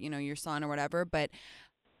or, your son or whatever. But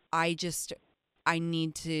I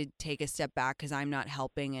need to take a step back because I'm not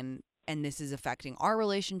helping and this is affecting our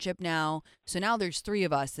relationship now. So now there's three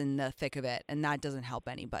of us in the thick of it, and that doesn't help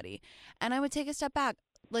anybody. And I would take a step back.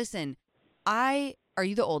 Listen, are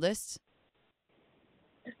you the oldest?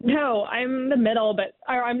 No, I'm the middle,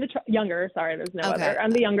 or I'm the younger. Sorry, there's no other.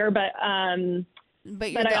 I'm the younger, but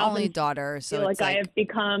you're the only daughter, so feel it's like I've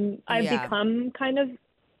become kind of.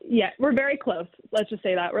 Yeah, we're very close. Let's just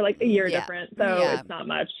say that we're like a year different, so it's not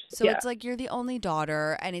much. So it's like you're the only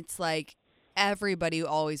daughter, and it's like everybody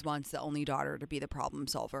always wants the only daughter to be the problem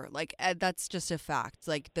solver. Like that's just a fact.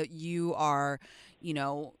 Like that you are,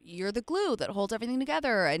 you're the glue that holds everything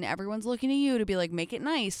together, and everyone's looking at you to be like, make it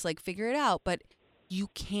nice, like figure it out. But you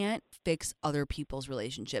can't fix other people's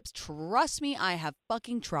relationships. Trust me, I have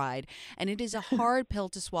fucking tried. And it is a hard pill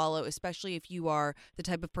to swallow, especially if you are the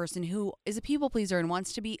type of person who is a people pleaser and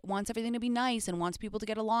wants everything to be nice and wants people to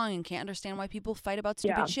get along and can't understand why people fight about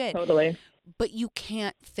stupid shit. Totally. But you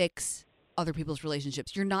can't fix other people's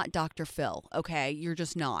relationships. You're not Dr. Phil, okay? You're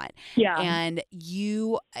just not. Yeah. And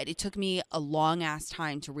it took me a long ass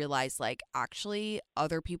time to realize, like, actually,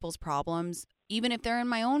 other people's problems, even if they're in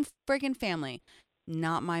my own friggin' family,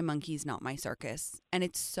 not my monkeys, not my circus. And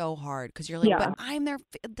it's so hard because you're like, but I'm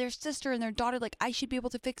their sister and their daughter. Like, I should be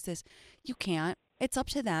able to fix this. You can't. It's up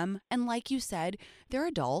to them. And like you said, they're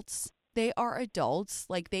adults. They are adults.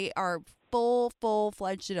 Like, they are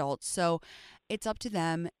full-fledged adults. So it's up to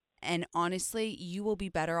them. And honestly, you will be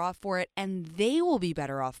better off for it. And they will be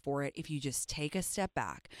better off for it if you just take a step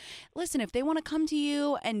back. Listen, if they want to come to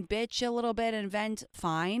you and bitch a little bit and vent,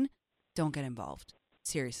 fine. Don't get involved.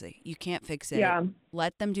 Seriously, you can't fix it. Yeah.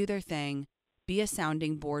 Let them do their thing. Be a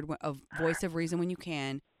sounding board of voice of reason when you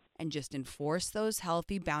can, and just enforce those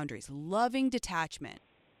healthy boundaries. Loving detachment.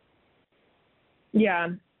 Yeah.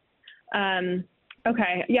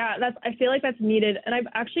 Okay. Yeah, I feel like that's needed. And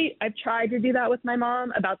I've tried to do that with my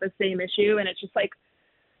mom about the same issue. And it's just like,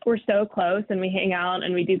 we're so close and we hang out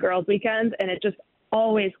and we do girls' weekends and it just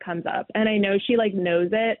always comes up. And I know she like knows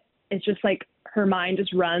it. It's just like her mind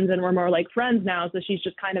just runs and we're more like friends now. So she's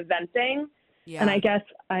just kind of venting. Yeah. And I guess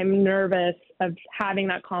I'm nervous of having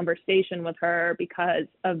that conversation with her because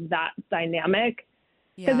of that dynamic.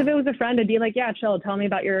 Because if it was a friend, I'd be like, yeah, chill, tell me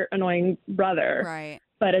about your annoying brother. Right.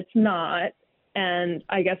 But it's not. And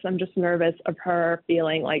I guess I'm just nervous of her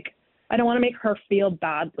feeling like, I don't want to make her feel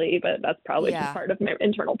badly, but that's probably just part of my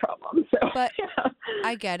internal problem. So, but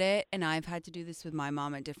I get it. And I've had to do this with my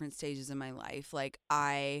mom at different stages in my life. Like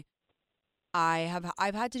I've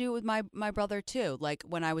had to do it with my brother too. Like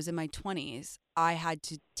when I was in my 20s, I had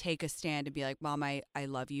to take a stand and be like, Mom, I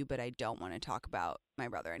love you, but I don't want to talk about my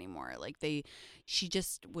brother anymore. Like she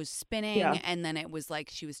just was spinning and then it was like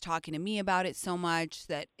she was talking to me about it so much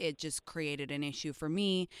that it just created an issue for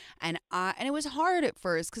me. And it was hard at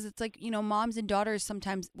first because it's like, moms and daughters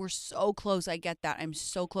sometimes we're so close. I get that. I'm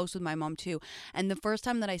so close with my mom too. And the first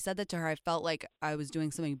time that I said that to her, I felt like I was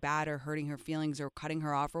doing something bad or hurting her feelings or cutting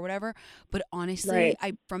her off or whatever. But honestly,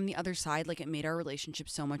 from the other side, like it made our relationship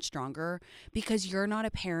so much stronger because you're not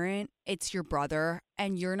a parent. It's your brother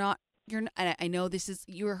and I know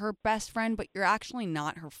you're her best friend, but you're actually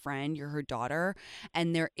not her friend. You're her daughter.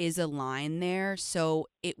 And there is a line there. So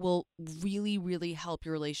it will really, really help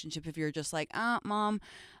your relationship if you're just like, Mom,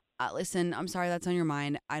 listen, I'm sorry that's on your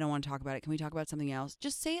mind. I don't want to talk about it. Can we talk about something else?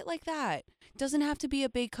 Just say it like that. It doesn't have to be a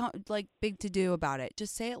big to do about it.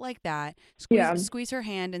 Just say it like that. Squeeze her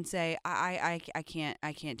hand and say, I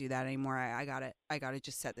can't do that anymore. I got to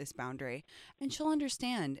just set this boundary. And she'll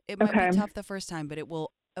understand. It might be tough the first time, but it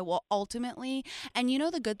will well, ultimately, and you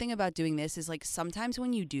know, the good thing about doing this is like sometimes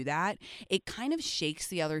when you do that, it kind of shakes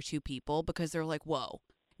the other two people because they're like, whoa,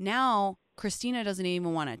 now Christina doesn't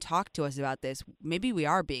even want to talk to us about this. Maybe we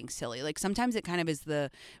are being silly. Like sometimes it kind of is the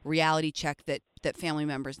reality check that family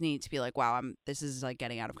members need to be like, wow, this is like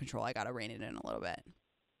getting out of control. I got to rein it in a little bit.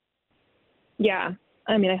 Yeah.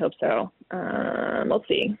 I mean, I hope so. We'll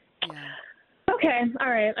see. Yeah. Okay. All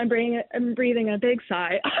right. I'm breathing a big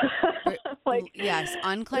sigh. Like, yes,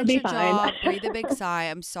 unclench your jaw, breathe a big sigh.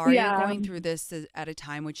 I'm sorry you're going through this at a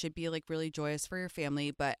time which should be like really joyous for your family,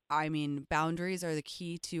 but I mean, boundaries are the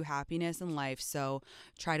key to happiness in life. So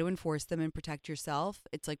try to enforce them and protect yourself.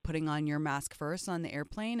 It's like putting on your mask first on the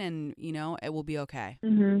airplane, and you know it will be okay.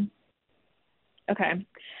 Mm-hmm. Okay.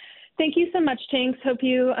 Thank you so much, Tinx. Hope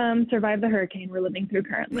you survive the hurricane we're living through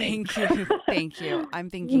currently. Thank you. Thank you. I'm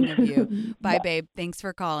thinking of you. Bye, babe. Thanks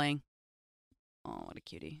for calling. Oh, what a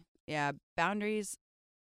cutie. Yeah, boundaries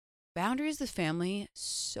with family,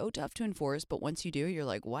 so tough to enforce, but once you do, you're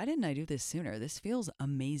like, why didn't I do this sooner? This feels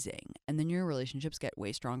amazing. And then your relationships get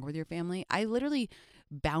way stronger with your family. I literally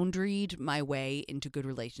boundaried my way into good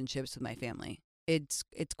relationships with my family. It's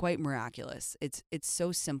quite miraculous. It's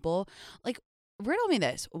so simple. Like, riddle me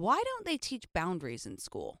this. Why don't they teach boundaries in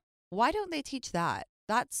school? Why don't they teach that?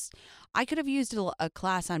 I could have used a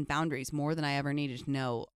class on boundaries more than I ever needed to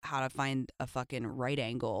know how to find a fucking right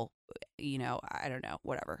angle. You know, I don't know,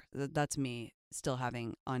 whatever. That's me still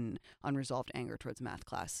having unresolved anger towards math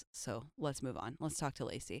class. So let's move on. Let's talk to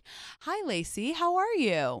Lacey. Hi, Lacey. How are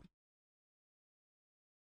you?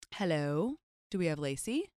 Hello. Do we have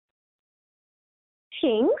Lacey?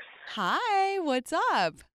 Tinx. Hi. What's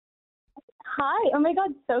up? Hi. Oh my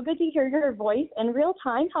God, so good to hear your voice in real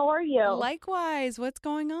time. How are you? Likewise. What's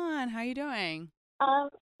going on? How are you doing?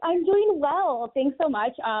 I'm doing well. Thanks so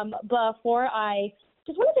much. Before I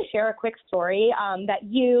just wanted to share a quick story that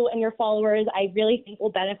you and your followers, I really think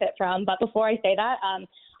will benefit from. But before I say that,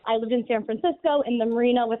 I lived in San Francisco in the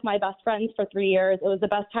marina with my best friends for 3 years. It was the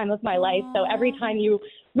best time of my life. So every time you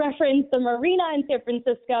reference the marina in San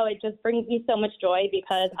Francisco, it just brings me so much joy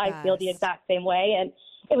because I feel the exact same way. And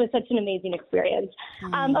it was such an amazing experience.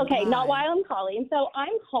 Okay, not why I'm calling. So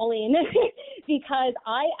I'm calling because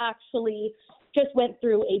I actually just went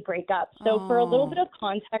through a breakup. So for a little bit of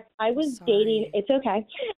context, I was dating, it's okay.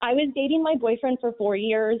 I was dating my boyfriend for 4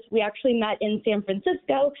 years. We actually met in San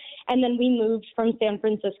Francisco, and then we moved from San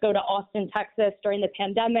Francisco to Austin, Texas during the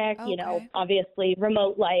pandemic, you know, obviously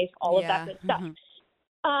remote life, all of that good stuff.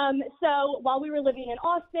 So while we were living in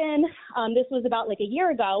Austin, this was about like a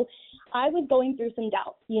year ago, I was going through some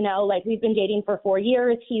doubts, you know, like we've been dating for 4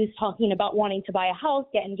 years. He was talking about wanting to buy a house,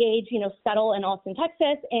 get engaged, you know, settle in Austin,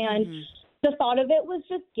 Texas. And the thought of it was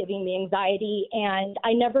just giving me anxiety. And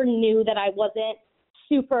I never knew that I wasn't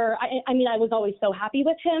super, I mean, I was always so happy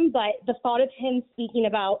with him, but the thought of him speaking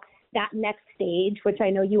about that next stage, which I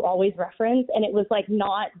know you always reference, and it was like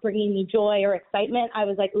not bringing me joy or excitement, I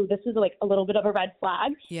was like, ooh, this is like a little bit of a red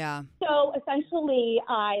flag. Yeah. So essentially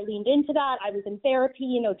I leaned into that. I was in therapy,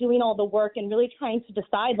 you know, doing all the work and really trying to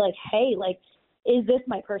decide like, hey, like, is this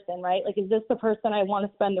my person, right? Like, is this the person I want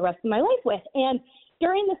to spend the rest of my life with? And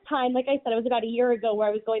during this time, like I said, it was about a year ago where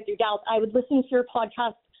I was going through doubts. I would listen to your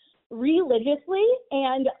podcast religiously,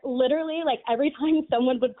 and literally like every time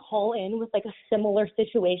someone would call in with like a similar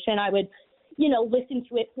situation, I would, you know, listen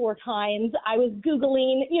to it 4 times. I was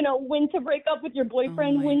Googling, you know, when to break up with your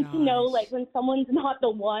boyfriend, when to know, like when someone's not the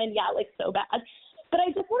one. Yeah, like so bad. But I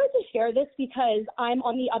just wanted to share this because I'm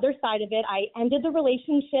on the other side of it. I ended the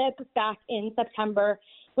relationship back in September,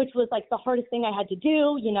 which was like the hardest thing I had to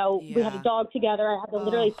do. You know, we had a dog together. I had to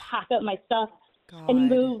literally pack up my stuff and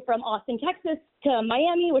move from Austin, Texas to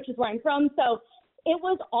Miami, which is where I'm from. So it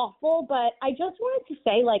was awful. But I just wanted to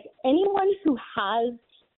say, like, anyone who has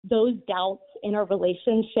those doubts in a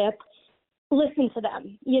relationship, listen to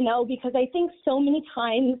them, you know, because I think so many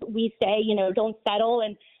times we say, you know, don't settle.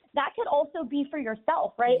 And that could also be for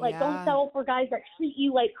yourself, right? Like, don't settle for guys that treat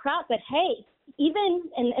you like crap. But hey, even,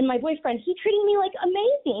 and my boyfriend, he treated me like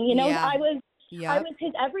amazing. You know, I was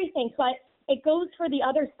his everything. But it goes for the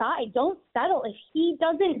other side. Don't settle. If he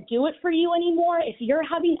doesn't do it for you anymore, if you're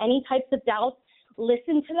having any types of doubts,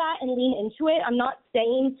 listen to that and lean into it. I'm not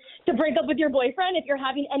saying to break up with your boyfriend if you're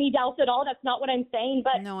having any doubts at all. That's not what I'm saying.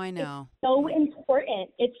 But no, I know. It's so important.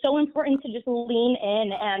 It's so important to just lean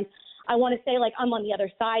in. And I want to say like I'm on the other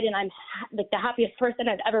side and I'm like the happiest person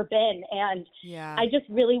I've ever been. And I just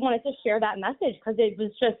really wanted to share that message because it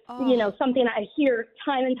was just, something I hear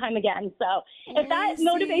time and time again. So if that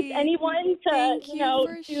motivates anyone to,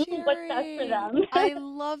 do what's best for them. I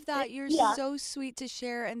love that. You're so sweet to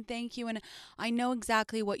share, and thank you. And I know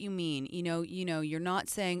exactly what you mean. You're not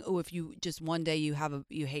saying, oh, if you just one day you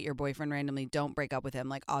hate your boyfriend randomly, don't break up with him.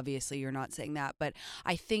 Like, obviously you're not saying that, but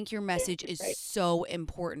I think your message is so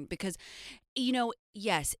important because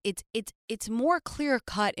yes, it's more clear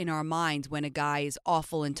cut in our minds when a guy is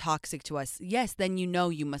awful and toxic to us. Yes, then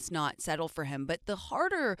you must not settle for him. But the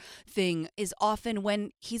harder thing is often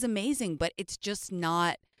when he's amazing, but it's just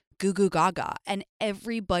not goo goo gaga. And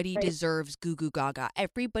everybody deserves goo goo gaga.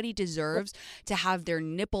 Everybody deserves to have their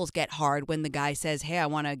nipples get hard when the guy says, hey, I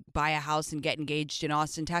want to buy a house and get engaged in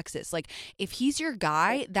Austin, Texas. Like, if he's your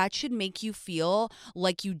guy, that should make you feel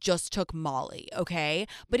like you just took Molly, okay?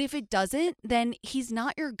 But if it doesn't, then he's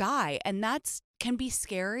not your guy. And that's can be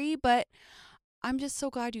scary, but I'm just so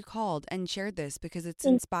glad you called and shared this because it's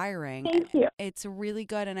inspiring. Thank you. It's really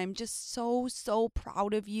good. And I'm just so, so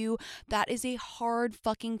proud of you. That is a hard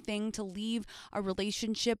fucking thing to leave a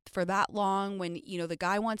relationship for that long when, the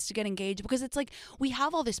guy wants to get engaged because it's like we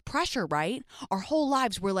have all this pressure, right? Our whole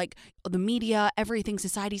lives we're like the media, everything,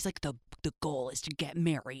 society's like the goal is to get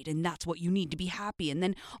married and that's what you need to be happy. And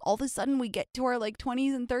then all of a sudden we get to our like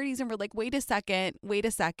 20s and 30s and we're like, wait a second.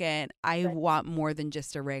 I want more than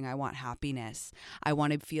just a ring. I want happiness. I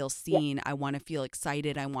want to feel seen. I want to feel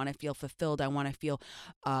excited. I want to feel fulfilled. I want to feel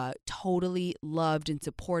totally loved and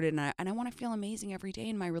supported. And I want to feel amazing every day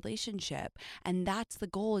in my relationship. And that's the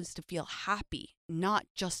goal, is to feel happy, not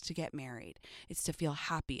just to get married. It's to feel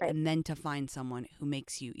happy and then to find someone who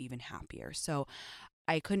makes you even happier. So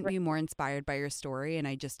I couldn't be more inspired by your story. And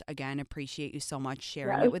I just, again, appreciate you so much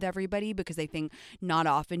sharing it with everybody, because I think not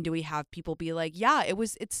often do we have people be like, yeah,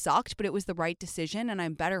 it sucked, but it was the right decision and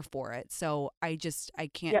I'm better for it. So I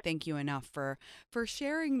can't thank you enough for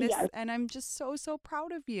sharing this. And I'm just so, so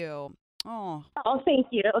proud of you. Oh, thank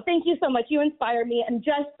you. Thank you so much. You inspire me. And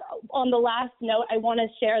just on the last note, I want to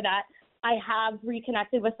share that I have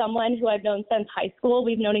reconnected with someone who I've known since high school.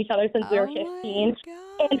 We've known each other since we were 15.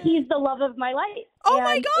 And he's the love of my life. Oh,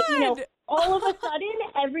 my God. All of a sudden,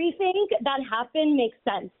 everything that happened makes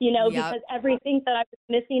sense, because everything that I was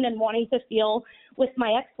missing and wanting to feel with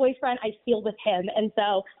my ex-boyfriend, I feel with him. And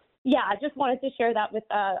so, I just wanted to share that with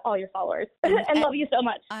all your followers and love you so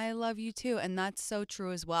much. I love you too. And that's so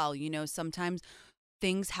true as well. Sometimes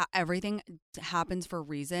everything happens for a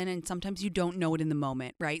reason, and sometimes you don't know it in the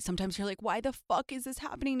moment, right? Sometimes you're like, why the fuck is this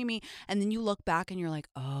happening to me? And then you look back and you're like,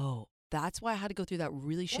 oh, that's why I had to go through that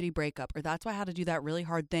really shitty breakup, or that's why I had to do that really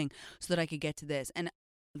hard thing so that I could get to this. And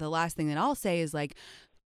the last thing that I'll say is, like,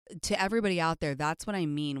 to everybody out there, that's what I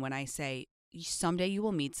mean when I say someday you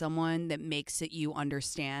will meet someone that makes it you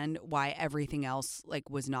understand why everything else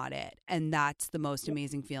was not it. And that's the most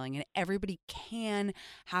amazing feeling. And everybody can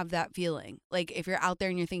have that feeling. Like, if you're out there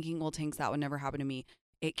and you're thinking, well, Tinx, that would never happen to me,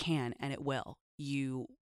 it can, and it will.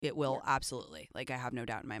 It will absolutely. I have no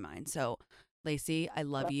doubt in my mind. So Lacey, I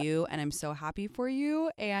love you and I'm so happy for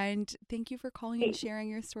you. And thank you for calling and sharing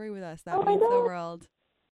your story with us. That means the world.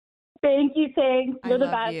 Thank you, Tinx. You're the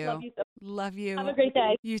best. You. Love you so much. Love you. Have a great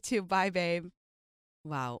day. You too. Bye, babe.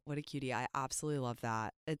 Wow, what a cutie. I absolutely love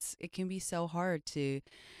that. It can be so hard to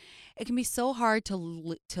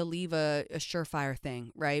leave a surefire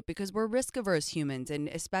thing, right? Because we're risk averse humans, and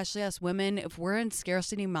especially us women, if we're in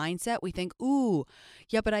scarcity mindset, we think, ooh,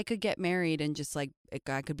 yeah, but I could get married and just I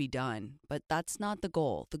could be done. But that's not the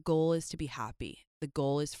goal. The goal is to be happy. The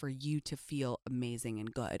goal is for you to feel amazing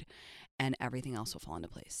and good, and everything else will fall into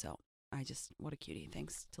place. So what a cutie.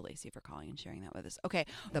 Thanks to Lacey for calling and sharing that with us. Okay,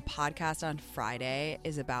 the podcast on Friday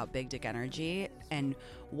is about big dick energy and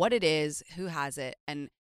what it is, who has it, and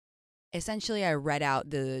essentially I read out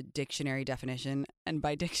the dictionary definition, and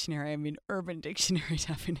by dictionary I mean Urban Dictionary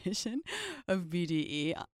definition of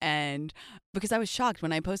BDE. And because I was shocked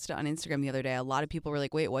when I posted it on Instagram the other day, a lot of people were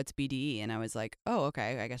like, wait, what's BDE? And I was like, oh,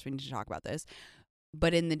 okay, I guess we need to talk about this.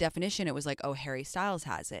 But in the definition, it was like, oh, Harry Styles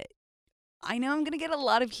has it. I know I'm going to get a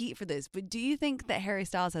lot of heat for this, but do you think that Harry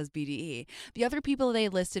Styles has BDE? The other people they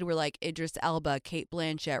listed were like Idris Elba, Kate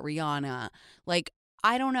Blanchett, Rihanna.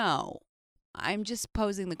 I don't know. I'm just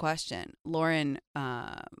posing the question. Lauren,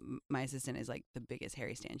 my assistant, is the biggest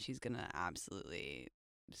Harry stan. She's going to absolutely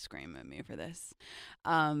scream at me for this.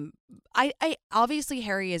 I obviously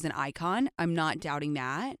Harry is an icon. I'm not doubting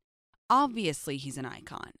that. Obviously he's an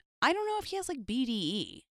icon. I don't know if he has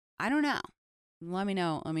BDE. I don't know. Let me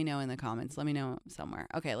know in the comments. Let me know somewhere.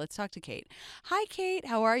 Okay, let's talk to Kate. Hi, Kate.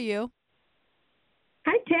 How are you?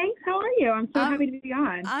 Hi, Tinx. How are you? I'm so happy to be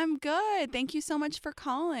on. I'm good. Thank you so much for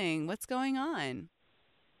calling. What's going on?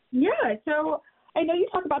 Yeah, so I know you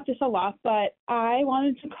talk about this a lot, but I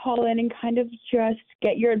wanted to call in and kind of just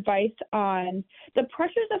get your advice on the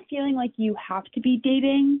pressures of feeling like you have to be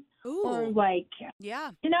dating or like,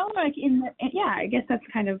 yeah, like I guess that's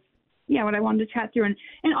kind of, what I wanted to chat through.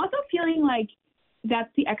 And also feeling like that's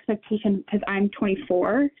the expectation because I'm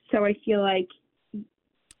 24. So I feel like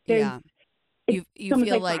there's, you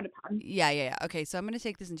feel like, upon. yeah. Okay, so I'm going to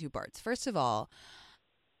take this in two parts. First of all,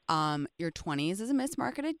 your 20s is a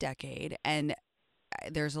mismarketed decade, and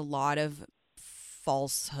there's a lot of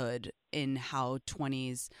falsehood in how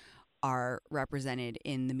 20s are represented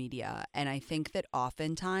in the media. And I think that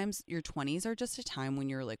oftentimes your 20s are just a time when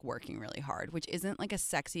you're like working really hard, which isn't like a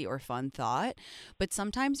sexy or fun thought. But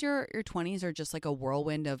sometimes your 20s are just like a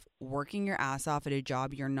whirlwind of working your ass off at a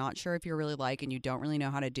job you're not sure if you're really like and you don't really know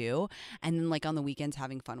how to do. And then like on the weekends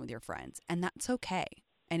having fun with your friends. And that's okay.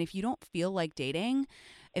 And if you don't feel like dating,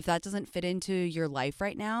 if that doesn't fit into your life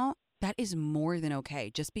right now, that is more than okay.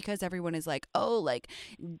 Just because everyone is like, oh, like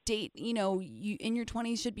date, you in your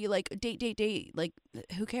 20s should be like date. Like,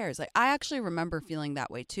 who cares? Like, I actually remember feeling that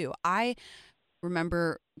way too. I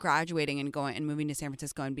remember graduating and going and moving to San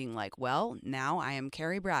Francisco and being like, well, now I am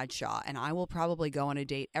Carrie Bradshaw and I will probably go on a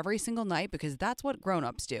date every single night because that's what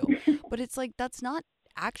grown-ups do. But it's like, that's not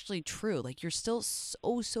actually true. Like, you're still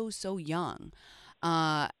so young.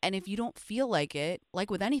 And if you don't feel like it, like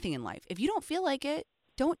with anything in life, if you don't feel like it,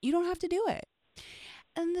 you don't have to do it.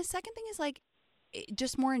 And the second thing is like,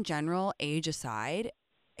 just more in general, age aside,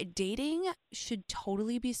 dating should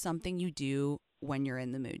totally be something you do when you're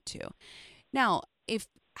in the mood to. Now, if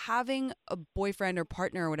having a boyfriend or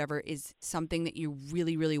partner or whatever is something that you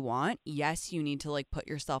really, really want, yes, you need to like put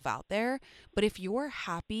yourself out there. But if you're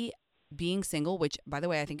happy being single, which by the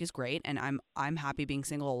way, I think is great, and I'm happy being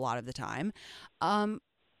single a lot of the time,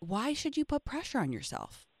 why should you put pressure on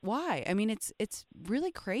yourself? Why? I mean, it's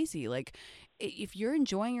really crazy. Like, if you're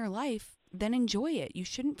enjoying your life, then enjoy it. You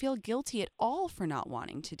shouldn't feel guilty at all for not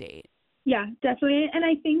wanting to date. Yeah, definitely. And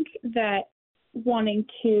I think that just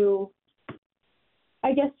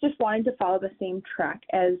wanting to follow the same track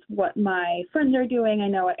as what my friends are doing. I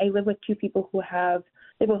know I live with two people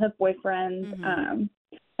they both have boyfriends. Mm-hmm.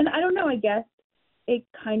 And I don't know, I guess it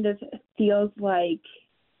kind of feels like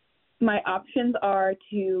my options are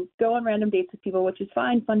to go on random dates with people, which is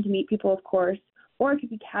fun to meet people, of course, or it could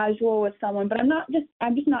be casual with someone, but I'm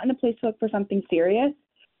just not in a place to look for something serious.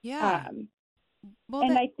 Yeah.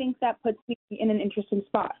 I think that puts me in an interesting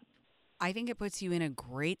spot. I think it puts you in a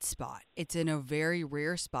great spot. It's in a very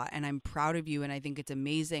rare spot, and I'm proud of you, and I think it's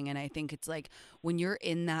amazing. And I think it's like when you're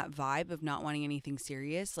in that vibe of not wanting anything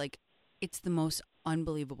serious, like it's the most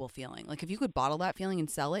unbelievable feeling. Like if you could bottle that feeling and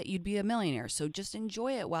sell it, you'd be a millionaire. So just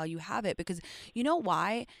enjoy it while you have it, because you know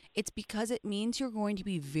why? It's because it means you're going to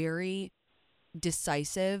be very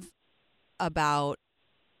decisive about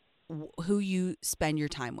who you spend your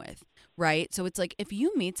time with, right? So it's like if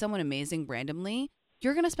you meet someone amazing randomly,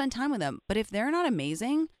 you're going to spend time with them. But if they're not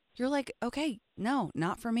amazing, you're like, okay, no,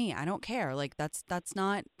 not for me. I don't care. Like that's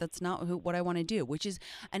not what I want to do, which is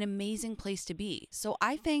an amazing place to be. So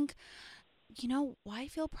I think, why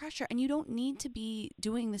feel pressure? And you don't need to be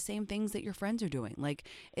doing the same things that your friends are doing. Like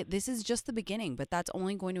this is just the beginning, but that's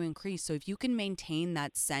only going to increase. So if you can maintain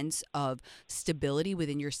that sense of stability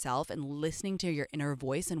within yourself and listening to your inner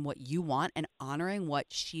voice and what you want and honoring what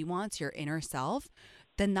she wants, your inner self,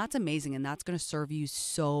 then that's amazing. And that's going to serve you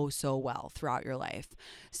so well throughout your life.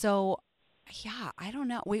 So yeah, I don't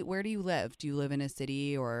know. Wait, where do you live? Do you live in a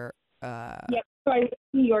city or? Yep. So I live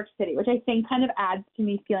in New York City, which I think kind of adds to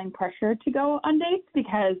me feeling pressure to go on dates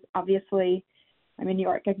because obviously I'm in New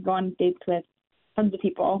York. I could go on dates with tons of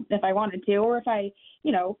people if I wanted to, or if I,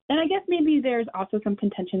 and I guess maybe there's also some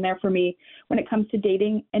contention there for me when it comes to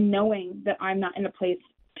dating and knowing that I'm not in a place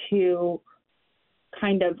to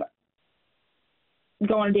kind of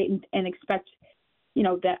go on a date and expect,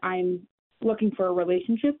 that I'm looking for a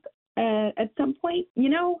relationship at some point,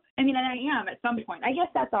 and I am at some point. I guess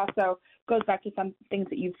that's also goes back to some things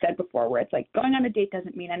that you've said before where it's like going on a date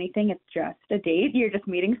doesn't mean anything. It's just a date. You're just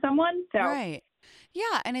meeting someone. So right.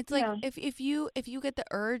 Yeah. And it's like, if you get the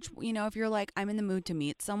urge, if you're like, I'm in the mood to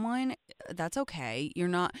meet someone, that's okay. You're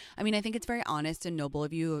not, I think it's very honest and noble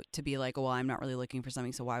of you to be like, well, I'm not really looking for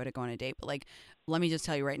something, so why would I go on a date? But like, let me just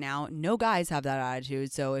tell you right now, no guys have that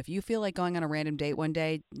attitude. So if you feel like going on a random date one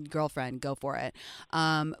day, girlfriend, go for it.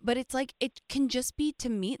 But it's like, it can just be to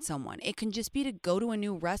meet someone. It can just be to go to a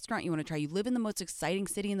new restaurant you want to try. You live in the most exciting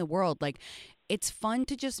city in the world. Like, it's fun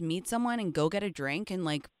to just meet someone and go get a drink and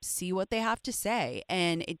like see what they have to say.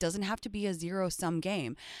 And it doesn't have to be a zero-sum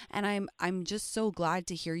game. And I'm just so glad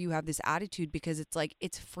to hear you have this attitude, because it's like,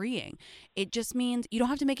 it's freeing. It just means you don't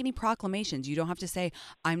have to make any proclamations. You don't have to say,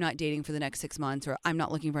 I'm not dating for the next 6 months, or I'm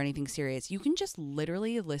not looking for anything serious. You can just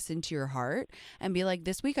literally listen to your heart and be like,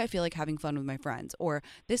 this week I feel like having fun with my friends, or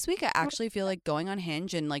this week I actually feel like going on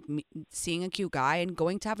Hinge and like seeing a cute guy and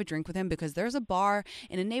going to have a drink with him because there's a bar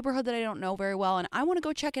in a neighborhood that I don't know very well and I want to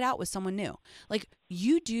go check it out with someone new. Like,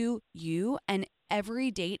 you do you, and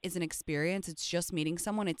every date is an experience. It's just meeting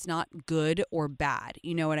someone. It's not good or bad.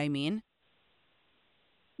 You know what I mean?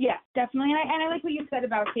 Yeah, definitely. And I like what you said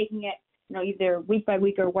about taking it, either week by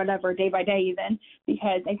week or whatever, day by day even,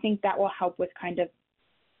 because I think that will help with kind of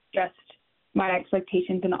just my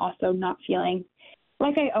expectations and also not feeling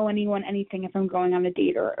like I owe anyone anything if I'm going on a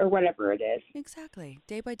date or whatever it is. Exactly.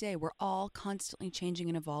 Day by day, we're all constantly changing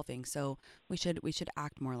and evolving. So we should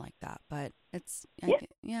act more like that. But it's,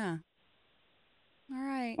 yeah. All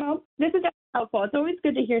right. Well, this is helpful. It's always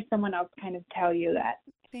good to hear someone else kind of tell you that.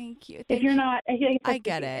 Thank you. If you're not, I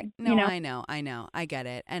get it. No, I know. I get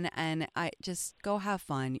it. And I just go have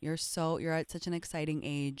fun. You're at such an exciting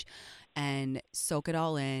age, and soak it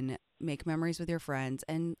all in. Make memories with your friends,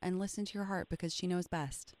 and listen to your heart, because she knows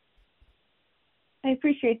best. I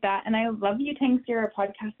appreciate that. And I love you, Tinx. Your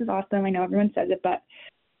podcast is awesome. I know everyone says it, but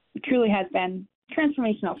it truly has been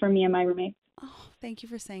transformational for me and my roommates. Oh, thank you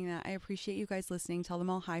for saying that. I appreciate you guys listening. Tell them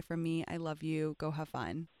all hi from me. I love you. Go have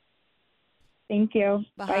fun. Thank you.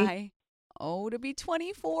 Bye. Bye. Oh, to be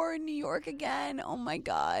 24 in New York again. Oh my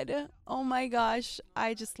God. Oh my gosh.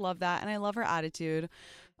 I just love that. And I love her attitude.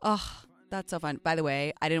 Oh, that's so fun. By the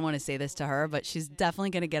way, I didn't want to say this to her, but she's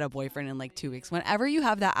definitely going to get a boyfriend in like 2 weeks. Whenever you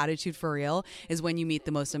have that attitude for real is when you meet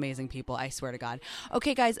the most amazing people. I swear to God.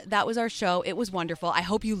 Okay, guys, that was our show. It was wonderful. I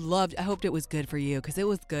hope it was good for you, because it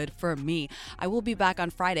was good for me. I will be back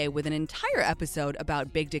on Friday with an entire episode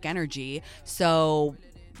about big dick energy. So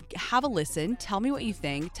have a listen. Tell me what you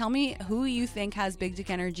think. Tell me who you think has big dick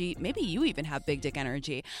energy. Maybe you even have big dick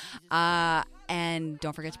energy. And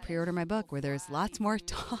don't forget to pre-order my book, where there's lots more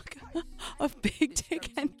talk of big dick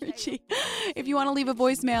energy. If you want to leave a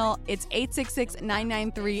voicemail, it's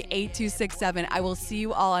 866-993-8267. I will see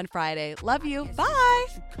you all on Friday. Love you. Bye.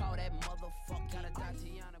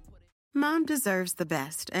 Mom deserves the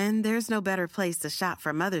best, and there's no better place to shop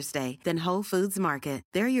for Mother's Day than Whole Foods Market.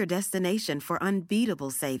 They're your destination for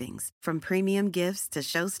unbeatable savings, from premium gifts to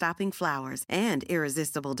show-stopping flowers and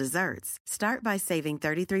irresistible desserts. Start by saving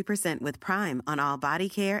 33% with Prime on all body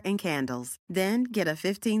care and candles. Then get a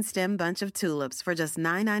 15-stem bunch of tulips for just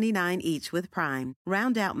 $9.99 each with Prime.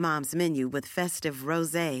 Round out Mom's menu with festive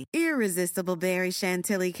rosé, irresistible berry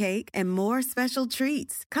chantilly cake, and more special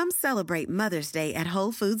treats. Come celebrate Mother's Day at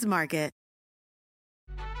Whole Foods Market.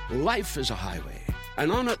 Life is a highway,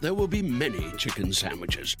 and on it there will be many chicken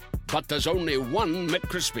sandwiches. But there's only one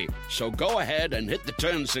McCrispy. So go ahead and hit the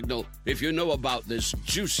turn signal if you know about this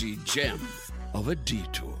juicy gem of a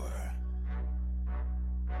detour.